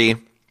number 3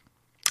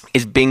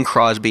 is Bing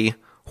Crosby,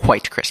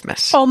 White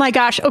Christmas. Oh my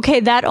gosh.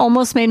 Okay, that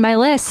almost made my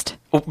list.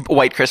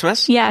 White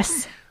Christmas?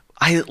 Yes.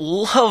 I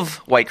love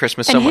White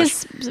Christmas so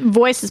much. His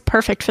voice is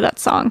perfect for that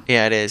song.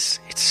 Yeah, it is.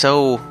 It's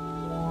so...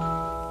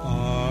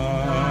 I'm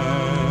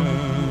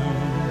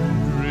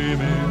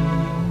dreaming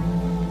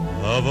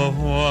of a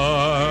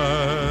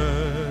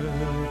white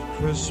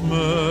Christmas.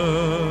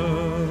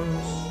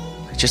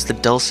 Just the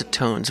dulcet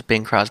tones of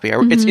Bing Crosby.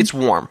 It's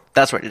warm.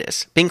 That's what it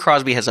is. Bing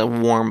Crosby has a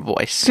warm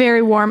voice.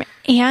 Very warm.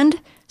 And,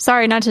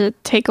 sorry, not to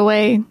take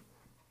away...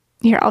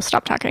 Here, I'll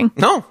stop talking.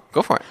 No,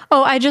 go for it.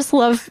 Oh, I just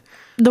love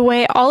the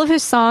way all of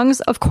his songs,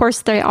 of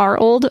course they are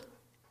old,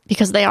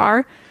 because they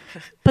are,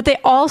 but they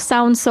all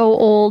sound so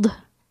old.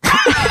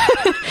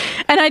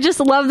 And I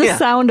just love the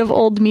sound of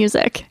old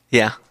music.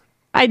 Yeah.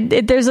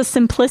 There's a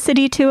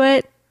simplicity to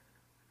it.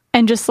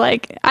 And just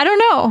like, I don't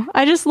know.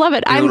 I just love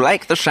it. You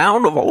like the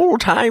sound of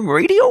old-time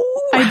radio?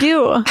 I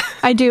do.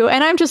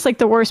 And I'm just like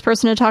the worst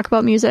person to talk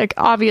about music.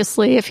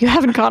 Obviously, if you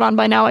haven't caught on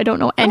by now, I don't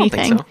know anything.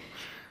 I don't think so.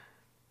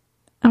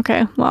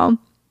 Okay, well,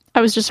 I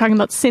was just talking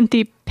about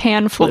synthy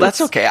pan flutes. Well, that's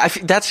okay.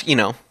 That's,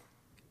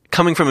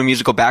 coming from a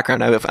musical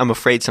background, I'm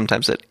afraid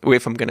sometimes that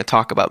if I'm going to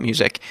talk about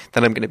music,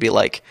 that I'm going to be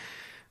like,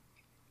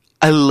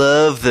 I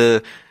love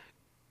the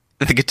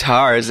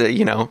guitars, at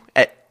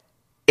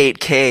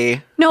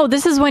 8K. No,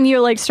 this is when you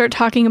like start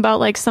talking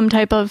about like some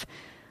type of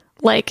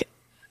like,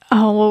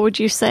 oh, what would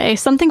you say?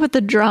 Something with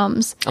the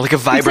drums. Like a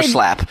vibra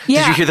slap.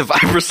 Yeah. Did you hear the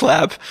vibra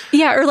slap?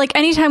 Yeah, or like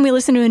anytime we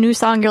listen to a new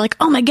song, you're like,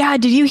 oh my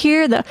God, did you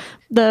hear the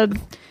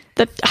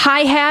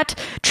hi-hat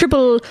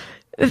triplet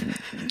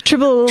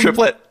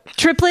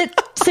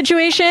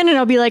situation? And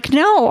I'll be like,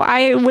 no,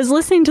 I was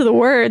listening to the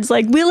words.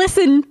 Like, we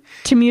listen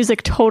to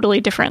music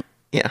totally different.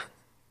 Yeah.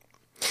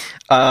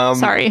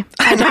 Sorry,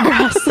 I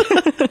digress.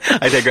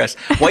 I digress.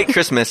 White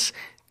Christmas,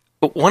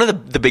 one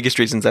of the biggest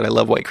reasons that I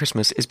love White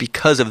Christmas is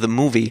because of the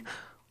movie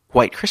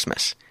White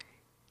Christmas.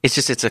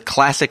 It's a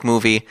classic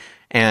movie,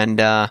 and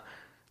that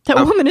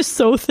woman is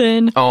so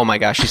thin. Oh my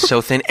gosh, she's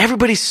so thin.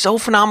 Everybody's so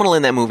phenomenal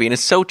in that movie, and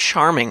it's so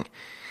charming.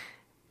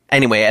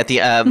 Anyway, at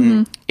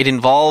the it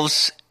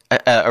involves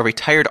a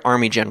retired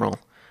Army general.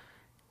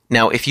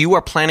 Now, if you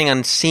are planning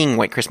on seeing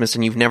White Christmas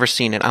and you've never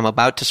seen it, I'm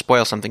about to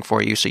spoil something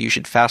for you, so you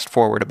should fast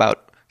forward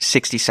about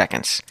 60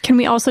 seconds. Can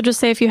we also just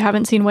say if you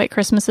haven't seen White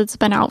Christmas, it's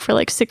been out for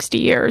like 60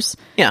 years.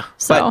 Yeah.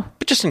 So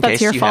but just in that's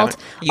case your you fault.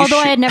 Although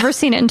I had never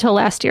seen it until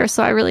last year,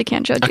 so I really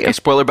can't judge you. Okay,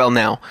 spoiler bell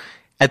now.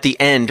 At the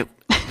end,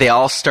 they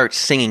all start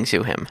singing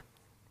to him.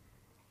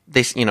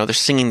 They're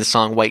singing the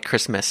song White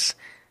Christmas.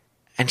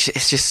 And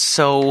it's just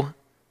so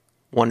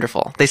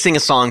wonderful. They sing a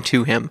song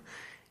to him.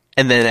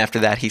 And then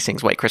after that, he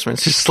sings White Christmas.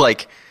 It's just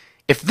like,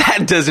 if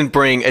that doesn't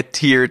bring a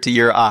tear to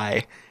your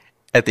eye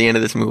at the end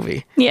of this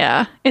movie.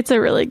 Yeah, it's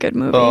a really good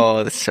movie.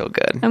 Oh, that's so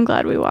good. I'm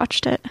glad we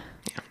watched it.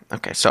 Yeah.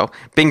 Okay, so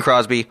Bing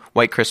Crosby,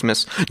 White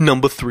Christmas,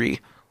 number 3.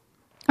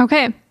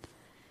 Okay.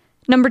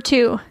 Number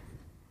 2.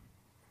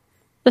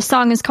 The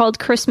song is called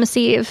Christmas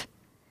Eve,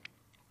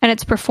 and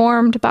it's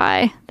performed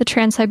by the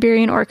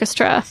Trans-Siberian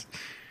Orchestra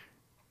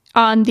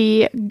on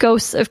the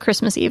Ghosts of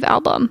Christmas Eve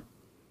album.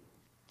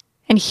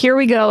 And here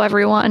we go,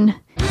 everyone.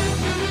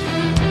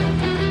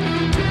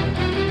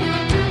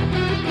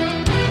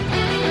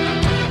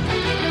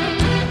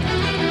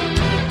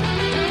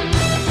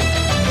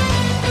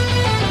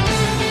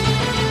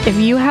 If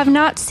you have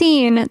not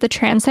seen the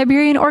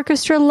Trans-Siberian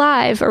Orchestra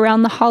live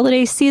around the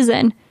holiday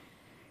season,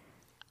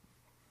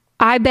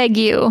 I beg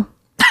you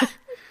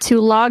to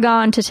log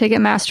on to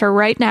Ticketmaster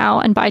right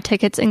now and buy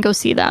tickets and go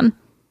see them.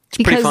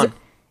 It's pretty fun.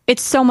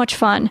 It's so much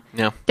fun.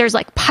 Yeah. There's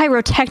like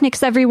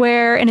pyrotechnics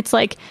everywhere, and it's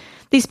like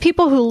these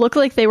people who look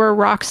like they were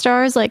rock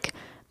stars like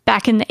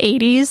back in the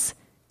 80s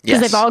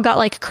because Yes. they've all got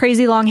like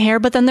crazy long hair,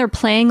 but then they're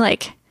playing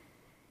like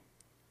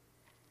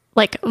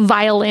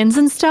violins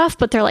and stuff,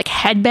 but they're like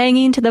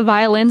headbanging to the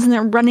violins and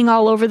they're running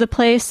all over the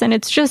place, and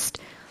it's just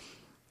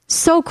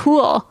so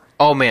cool.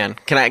 Oh man,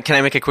 can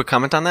I make a quick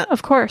comment on that?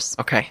 Of course.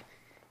 Okay.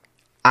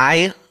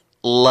 I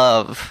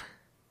love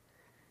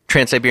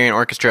Trans-Siberian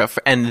Orchestra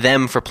and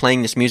them for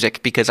playing this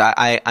music because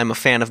I'm a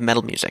fan of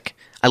metal music.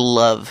 I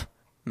love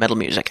metal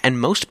music, and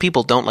most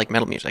people don't like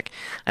metal music.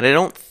 And I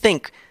don't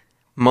think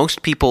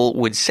most people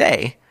would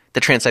say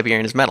that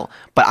Trans-Siberian is metal.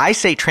 But I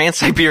say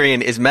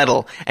Trans-Siberian is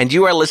metal, and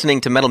you are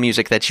listening to metal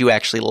music that you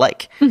actually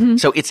like.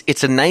 So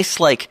it's a nice,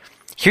 like,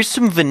 here's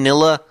some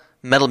vanilla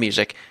metal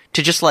music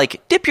to just,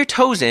 like, dip your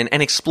toes in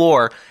and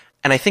explore.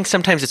 And I think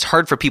sometimes it's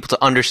hard for people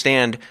to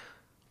understand,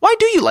 why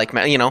do you like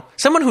metal? You know,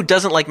 someone who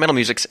doesn't like metal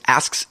music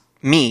asks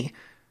me,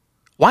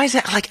 why is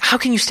that? Like, how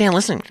can you stand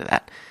listening to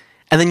that?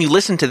 And then you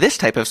listen to this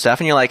type of stuff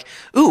and you're like,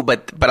 ooh,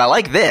 but I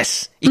like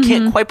this. You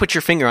can't quite put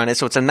your finger on it.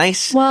 So it's a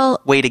nice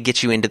way to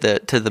get you into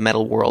the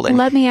metal world. And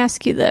Let me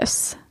ask you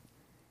this.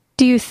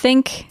 Do you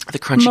think the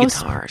crunchy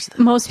guitars.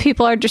 Most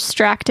people are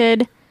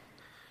distracted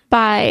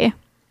by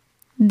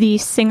the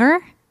singer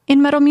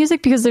in metal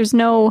music because there's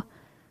no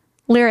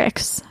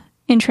lyrics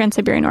in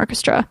Trans-Siberian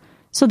Orchestra.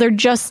 So they're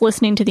just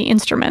listening to the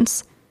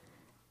instruments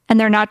and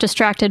they're not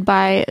distracted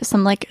by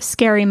some like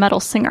scary metal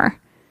singer.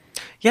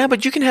 Yeah,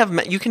 but you can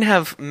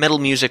have metal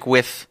music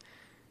with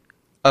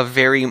a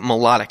very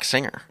melodic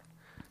singer.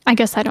 I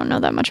guess I don't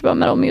know that much about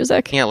metal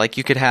music. Yeah, like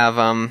you could have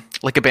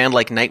like a band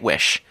like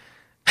Nightwish.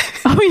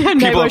 Oh yeah,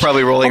 People are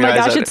probably rolling their eyes.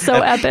 Oh my gosh, it's so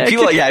epic.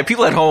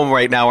 People at home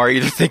right now are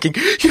either thinking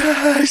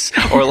yes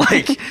or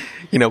like,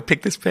 you know,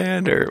 pick this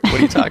band or what are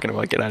you talking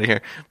about? Get out of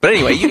here. But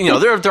anyway, you know,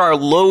 there are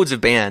loads of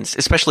bands,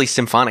 especially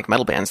symphonic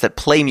metal bands, that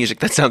play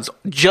music that sounds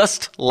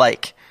just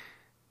like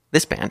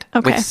this band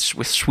with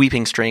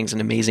sweeping strings and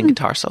amazing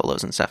guitar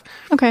solos and stuff.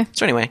 Okay.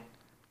 So anyway,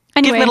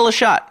 give metal a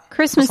shot.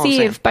 Christmas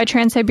Eve by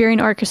Trans-Siberian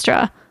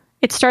Orchestra.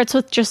 It starts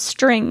with just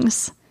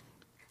strings,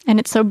 and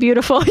it's so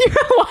beautiful.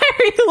 Why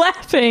are you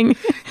laughing?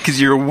 Because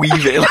you're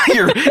weaving.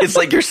 It's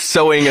like you're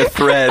sewing a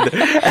thread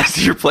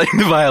as you're playing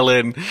the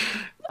violin.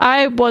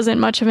 I wasn't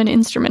much of an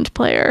instrument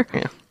player.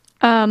 Yeah.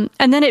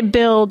 And then it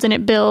builds and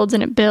it builds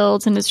and it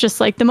builds, and it's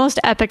just like the most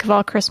epic of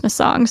all Christmas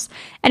songs.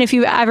 And if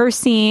you've ever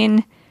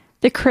seen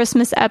the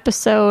Christmas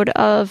episode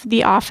of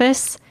The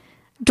Office,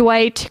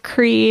 Dwight,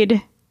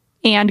 Creed,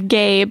 and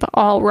Gabe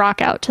all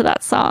rock out to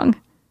that song.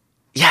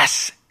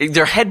 Yes,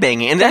 they're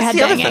headbanging, and that's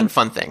the other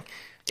fun thing.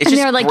 It's and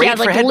just they're like, great yeah,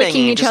 for like headbanging,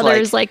 licking each just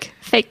other's like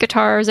fake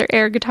guitars or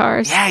air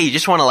guitars. Yeah, you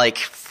just want to like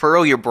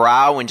furrow your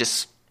brow and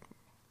just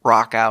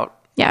rock out.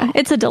 Yeah,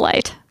 it's a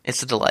delight.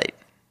 It's a delight.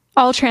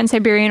 All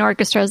Trans-Siberian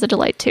Orchestra is a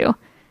delight too.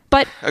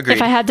 But Agreed.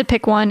 if I had to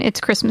pick one,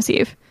 it's Christmas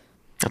Eve.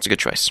 That's a good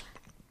choice.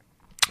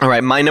 All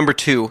right, my number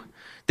two.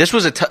 This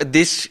was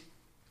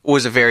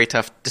a very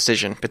tough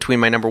decision between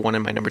my number one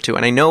and my number two.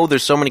 And I know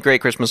there's so many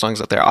great Christmas songs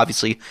out there.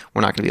 Obviously,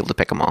 we're not going to be able to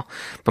pick them all.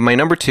 But my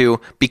number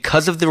two,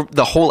 because of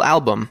the whole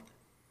album,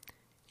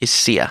 is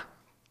Sia.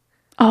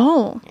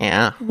 Oh.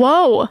 Yeah.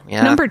 Whoa.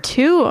 Yeah. Number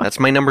two. That's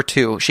my number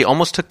two. She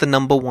almost took the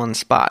number one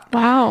spot.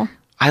 Wow.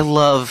 I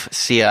love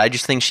Sia. I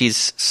just think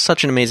she's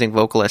such an amazing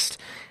vocalist.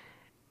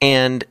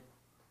 And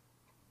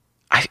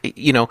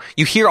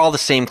you hear all the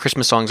same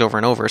Christmas songs over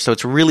and over, so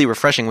it's really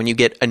refreshing when you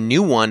get a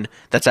new one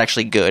that's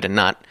actually good and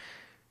that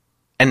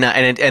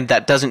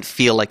doesn't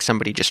feel like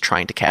somebody just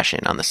trying to cash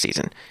in on the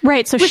season.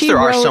 Right. So which there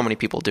are so many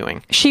people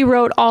doing. She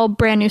wrote all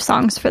brand new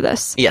songs for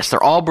this. Yes,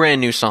 they're all brand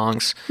new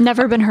songs.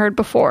 Never been heard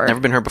before.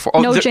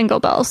 Oh, no jingle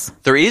bells.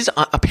 There is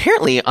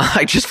apparently.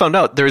 I just found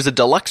out there is a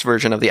deluxe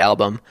version of the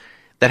album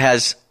that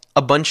has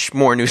a bunch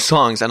more new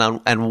songs,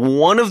 and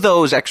one of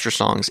those extra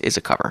songs is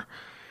a cover.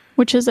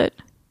 Which is it?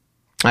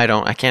 I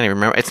can't even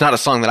remember. It's not a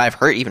song that I've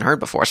heard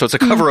before. So it's a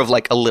cover of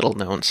like a little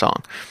known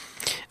song.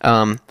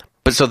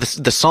 But so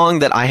the song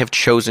that I have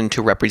chosen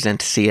to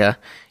represent Sia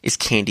is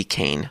Candy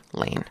Cane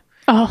Lane.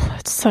 Oh,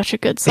 it's such a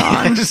good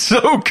song. It's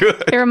so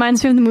good. It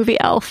reminds me of the movie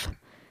Elf.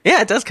 Yeah,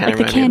 it does kind of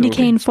like remind the me of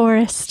Candy Cane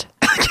Forest.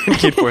 Candy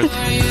Cane Forest.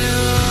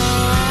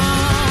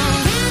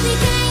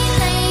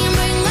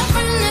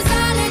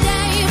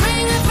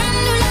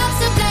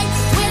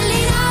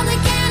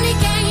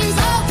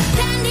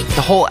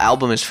 The whole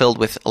album is filled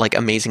with like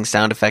amazing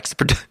sound effects.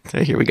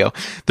 Here we go.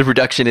 The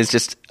production is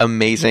just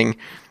amazing.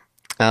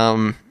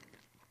 And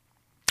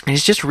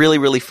it's just really,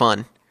 really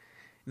fun.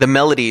 The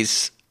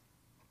melodies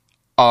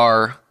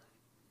are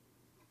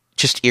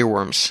just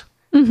earworms.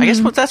 Mm-hmm. I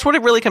guess that's what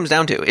it really comes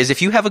down to, is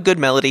if you have a good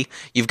melody,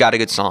 you've got a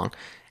good song.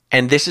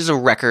 And this is a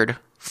record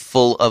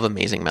full of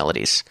amazing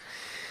melodies.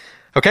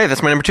 Okay,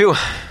 that's my number two.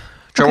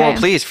 Drum roll,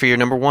 please, for your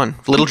number one.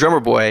 Little drummer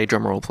boy,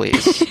 drum roll,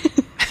 please.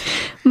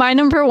 My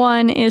number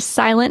one is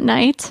Silent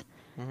Night.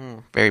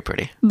 Very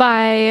pretty.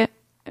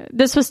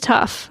 This was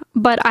tough,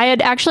 but I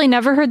had actually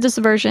never heard this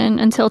version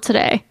until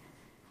today.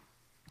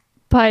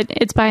 But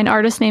it's by an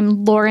artist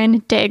named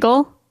Lauren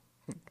Daigle.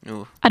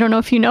 Ooh. I don't know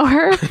if you know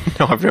her.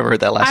 No, I've never heard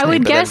that last name. I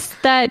would guess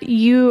that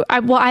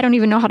I don't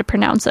even know how to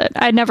pronounce it.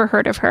 I'd never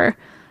heard of her.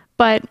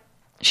 But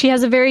She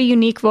has a very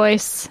unique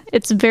voice.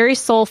 It's very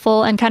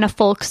soulful and kind of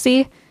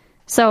folksy.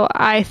 So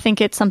I think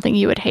it's something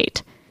you would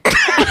hate.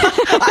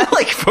 I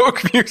like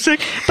folk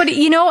music. But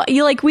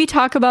we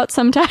talk about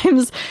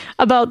sometimes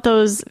about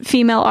those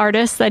female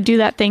artists that do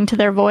that thing to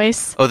their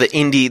voice. Oh,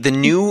 the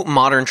new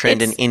modern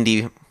trend in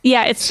indie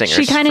singers.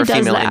 She kind of does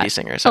female that indie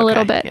singers. a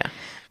little bit. Yeah.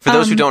 For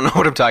those who don't know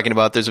what I'm talking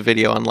about, there's a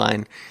video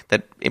online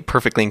that it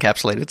perfectly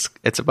encapsulates.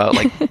 It's about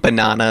like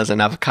bananas and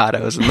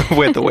avocados,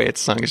 and the way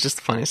it's sung is just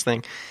the funniest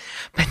thing.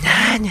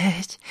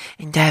 Bananas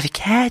and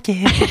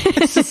avocados.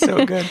 This is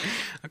so good.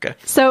 Okay.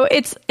 So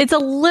it's a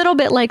little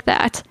bit like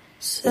that.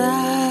 Silent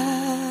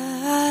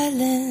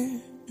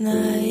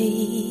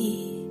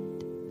night,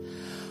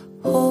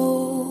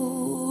 holy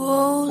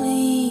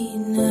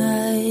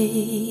night,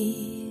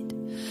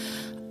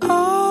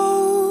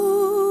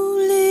 all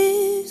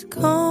is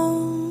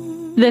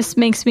gone. This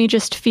makes me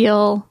just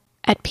feel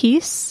at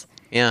peace.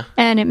 Yeah.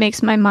 And it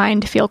makes my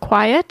mind feel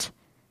quiet.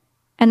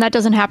 And that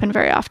doesn't happen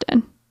very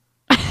often.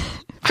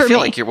 I feel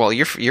like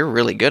you're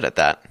really good at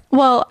that.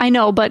 Well, I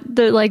know, but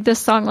this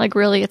song,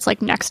 really, it's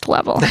like next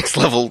level. Next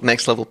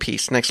level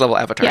peace, next level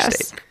avatar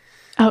state.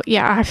 Oh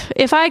yeah.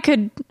 If I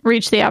could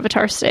reach the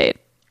avatar state,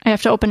 I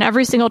have to open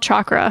every single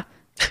chakra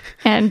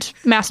and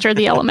master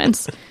the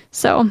elements.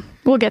 So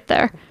we'll get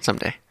there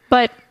someday.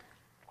 But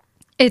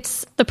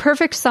it's the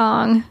perfect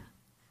song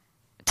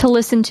to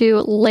listen to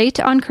late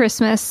on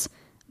Christmas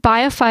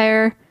by a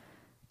fire,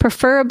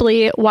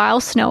 preferably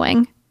while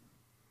snowing.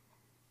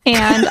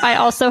 And I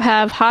also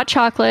have hot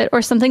chocolate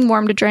or something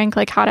warm to drink,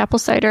 like hot apple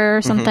cider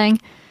or something.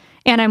 Mm-hmm.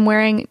 And I'm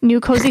wearing new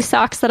cozy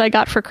socks that I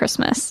got for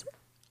Christmas.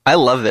 I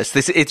love this.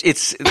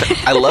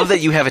 I love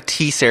that you have a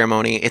tea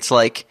ceremony. It's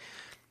like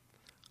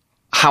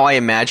how I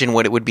imagine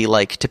what it would be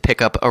like to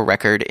pick up a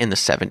record in the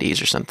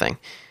 70s or something.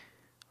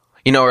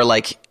 Or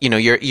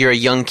you're a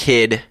young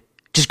kid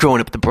just growing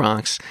up in the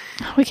Bronx.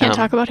 We can't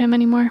talk about him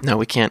anymore. No,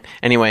 we can't.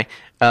 Anyway,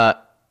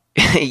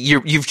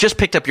 you've just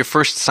picked up your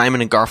first Simon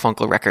and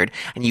Garfunkel record,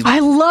 and I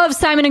love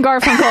Simon and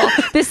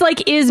Garfunkel. This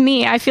is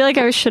me. I feel like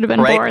I should have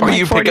been born. Or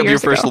you pick up your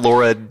first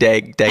Laura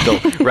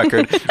Daigle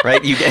record,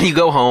 right? You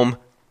go home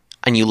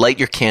and you light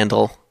your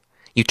candle.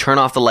 You turn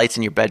off the lights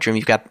in your bedroom.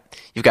 You've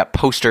got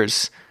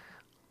posters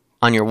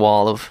on your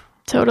wall of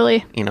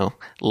totally,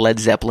 Led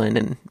Zeppelin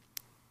and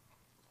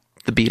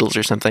the Beatles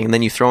or something, and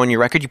then you throw in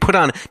your record. You put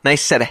on a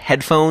nice set of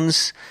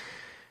headphones,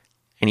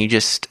 and you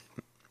just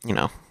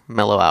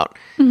mellow out.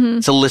 Mm-hmm.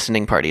 It's a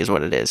listening party is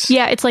what it is.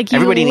 Yeah, it's like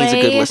everybody needs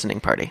a good listening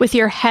party. With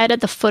your head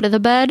at the foot of the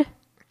bed.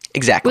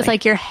 Exactly.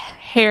 With your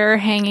hair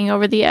hanging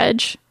over the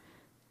edge.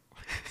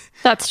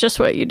 That's just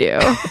what you do.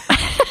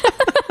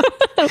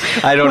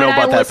 I don't know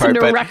about that part,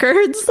 but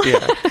records.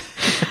 Yeah.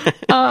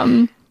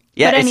 But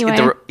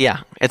anyway.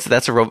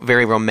 That's a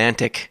very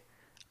romantic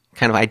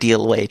kind of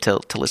ideal way to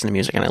listen to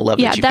music, and I love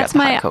that you've got the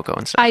hot cocoa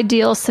and stuff.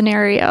 Ideal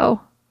scenario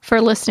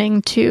for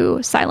listening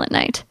to Silent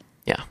Night.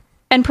 Yeah.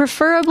 And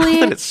preferably...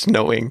 when it's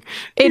snowing.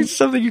 It's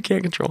something you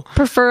can't control.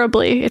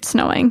 Preferably, it's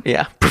snowing.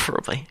 Yeah,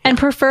 preferably. Yeah. And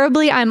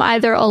preferably, I'm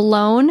either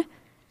alone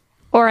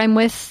or I'm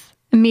with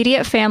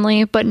immediate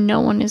family, but no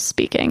one is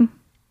speaking.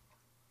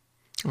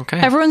 Okay.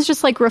 Everyone's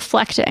just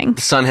reflecting.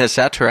 The sun has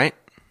set, right?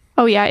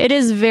 Oh, yeah. It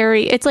is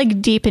it's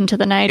deep into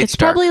the night. It's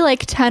dark. Probably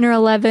 10 or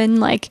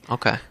 11.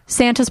 Okay.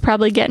 Santa's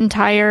probably getting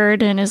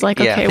tired and is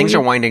okay, things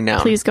are winding down.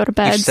 Please go to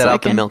bed. You've set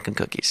out the milk and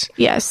cookies.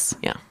 Yes.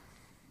 Yeah.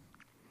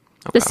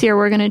 Okay. This year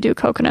we're going to do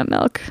coconut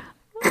milk.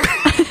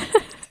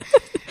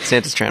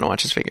 Santa's trying to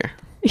watch his figure.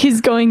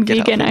 He's going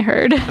vegan, I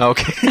heard.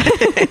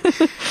 Okay.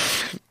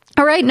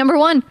 All right, number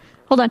 1.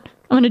 Hold on.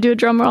 I'm going to do a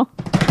drum roll.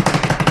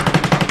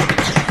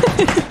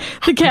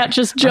 The cat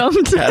just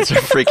jumped. Cats are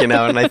freaking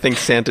out, and I think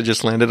Santa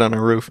just landed on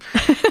a roof.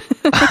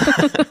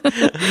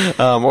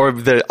 Or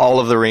all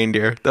of the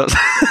reindeer.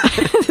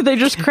 They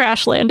just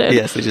crash landed.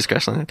 Yes, they just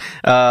crash landed.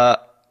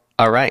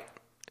 All right.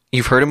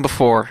 You've heard him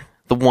before.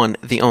 The one,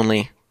 the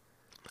only,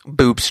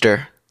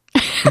 Boobster.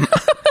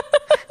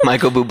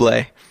 Michael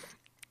Bublé.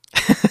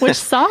 Which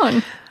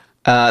song?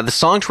 The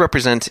song to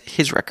represent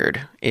his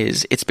record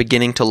is It's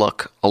Beginning to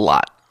Look a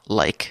Lot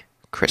Like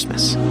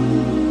Christmas.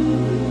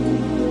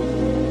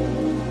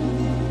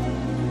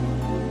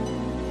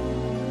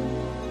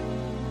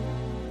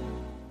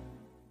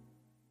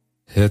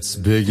 It's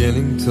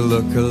beginning to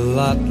look a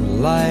lot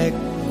like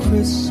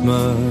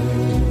Christmas.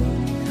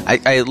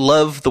 I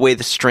love the way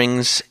the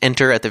strings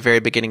enter at the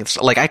very beginning of the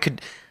song. I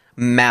could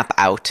map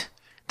out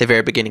the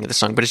very beginning of the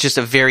song, but it's just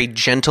a very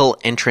gentle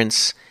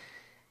entrance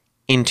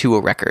into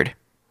a record.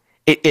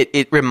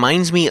 It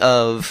reminds me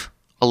of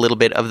a little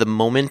bit of the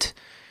moment,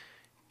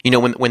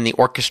 when the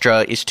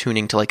orchestra is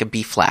tuning to a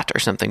B flat or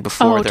something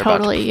before they're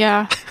totally,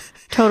 yeah.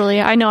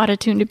 Totally. I know how to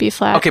tune to B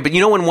flat. Okay, but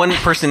when one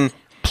person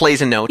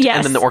plays a note yes.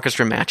 and then the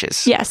orchestra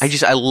matches. Yes.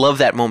 I love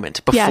that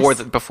moment before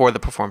yes. before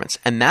the performance.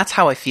 And that's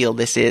how I feel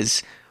this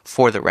is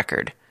for the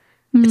record.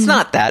 It's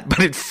not that, but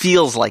it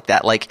feels like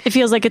that. It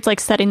feels like it's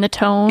setting the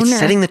tone. It's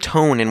setting the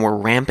tone, and we're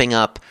ramping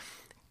up.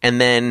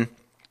 And then,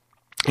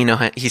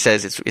 he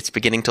says it's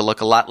beginning to look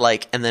a lot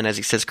like, and then as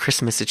he says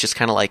Christmas, it's just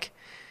kind of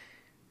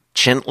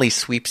gently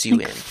sweeps you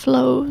in.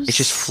 Flows. It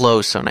just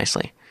flows so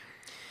nicely.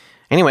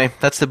 Anyway,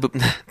 that's the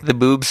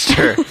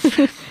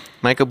boobster.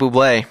 Michael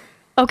Bublé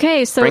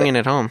Okay, so bringing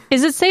it home.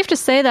 is it safe to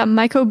say that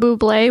Michael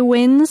Bublé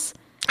wins?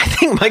 I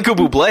think Michael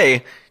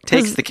Bublé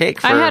takes the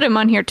cake. I had him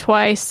on here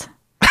twice.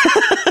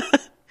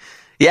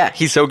 Yeah,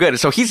 he's so good.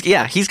 So he's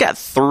got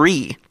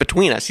 3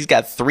 between us. He's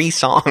got 3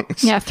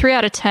 songs. Yeah, 3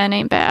 out of 10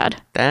 ain't bad.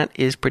 That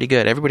is pretty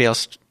good. Everybody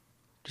else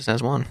just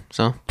has 1.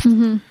 So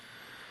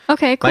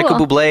Okay, cool.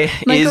 Michael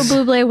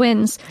Bublé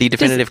wins. the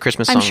definitive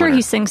Christmas song I'm sure winner.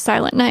 he sings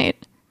Silent Night.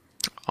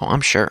 Oh,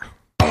 I'm sure.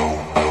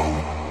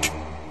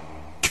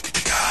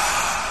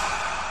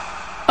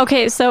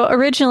 Okay, so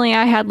originally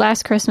I had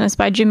Last Christmas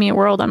by Jimmy Eat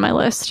World on my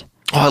list.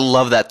 Oh, I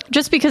love that.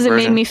 Just because it made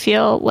version. me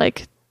feel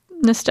like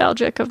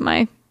nostalgic of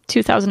my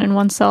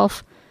 2001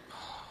 self.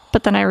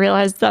 But then I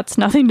realized that's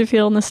nothing to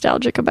feel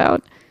nostalgic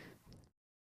about.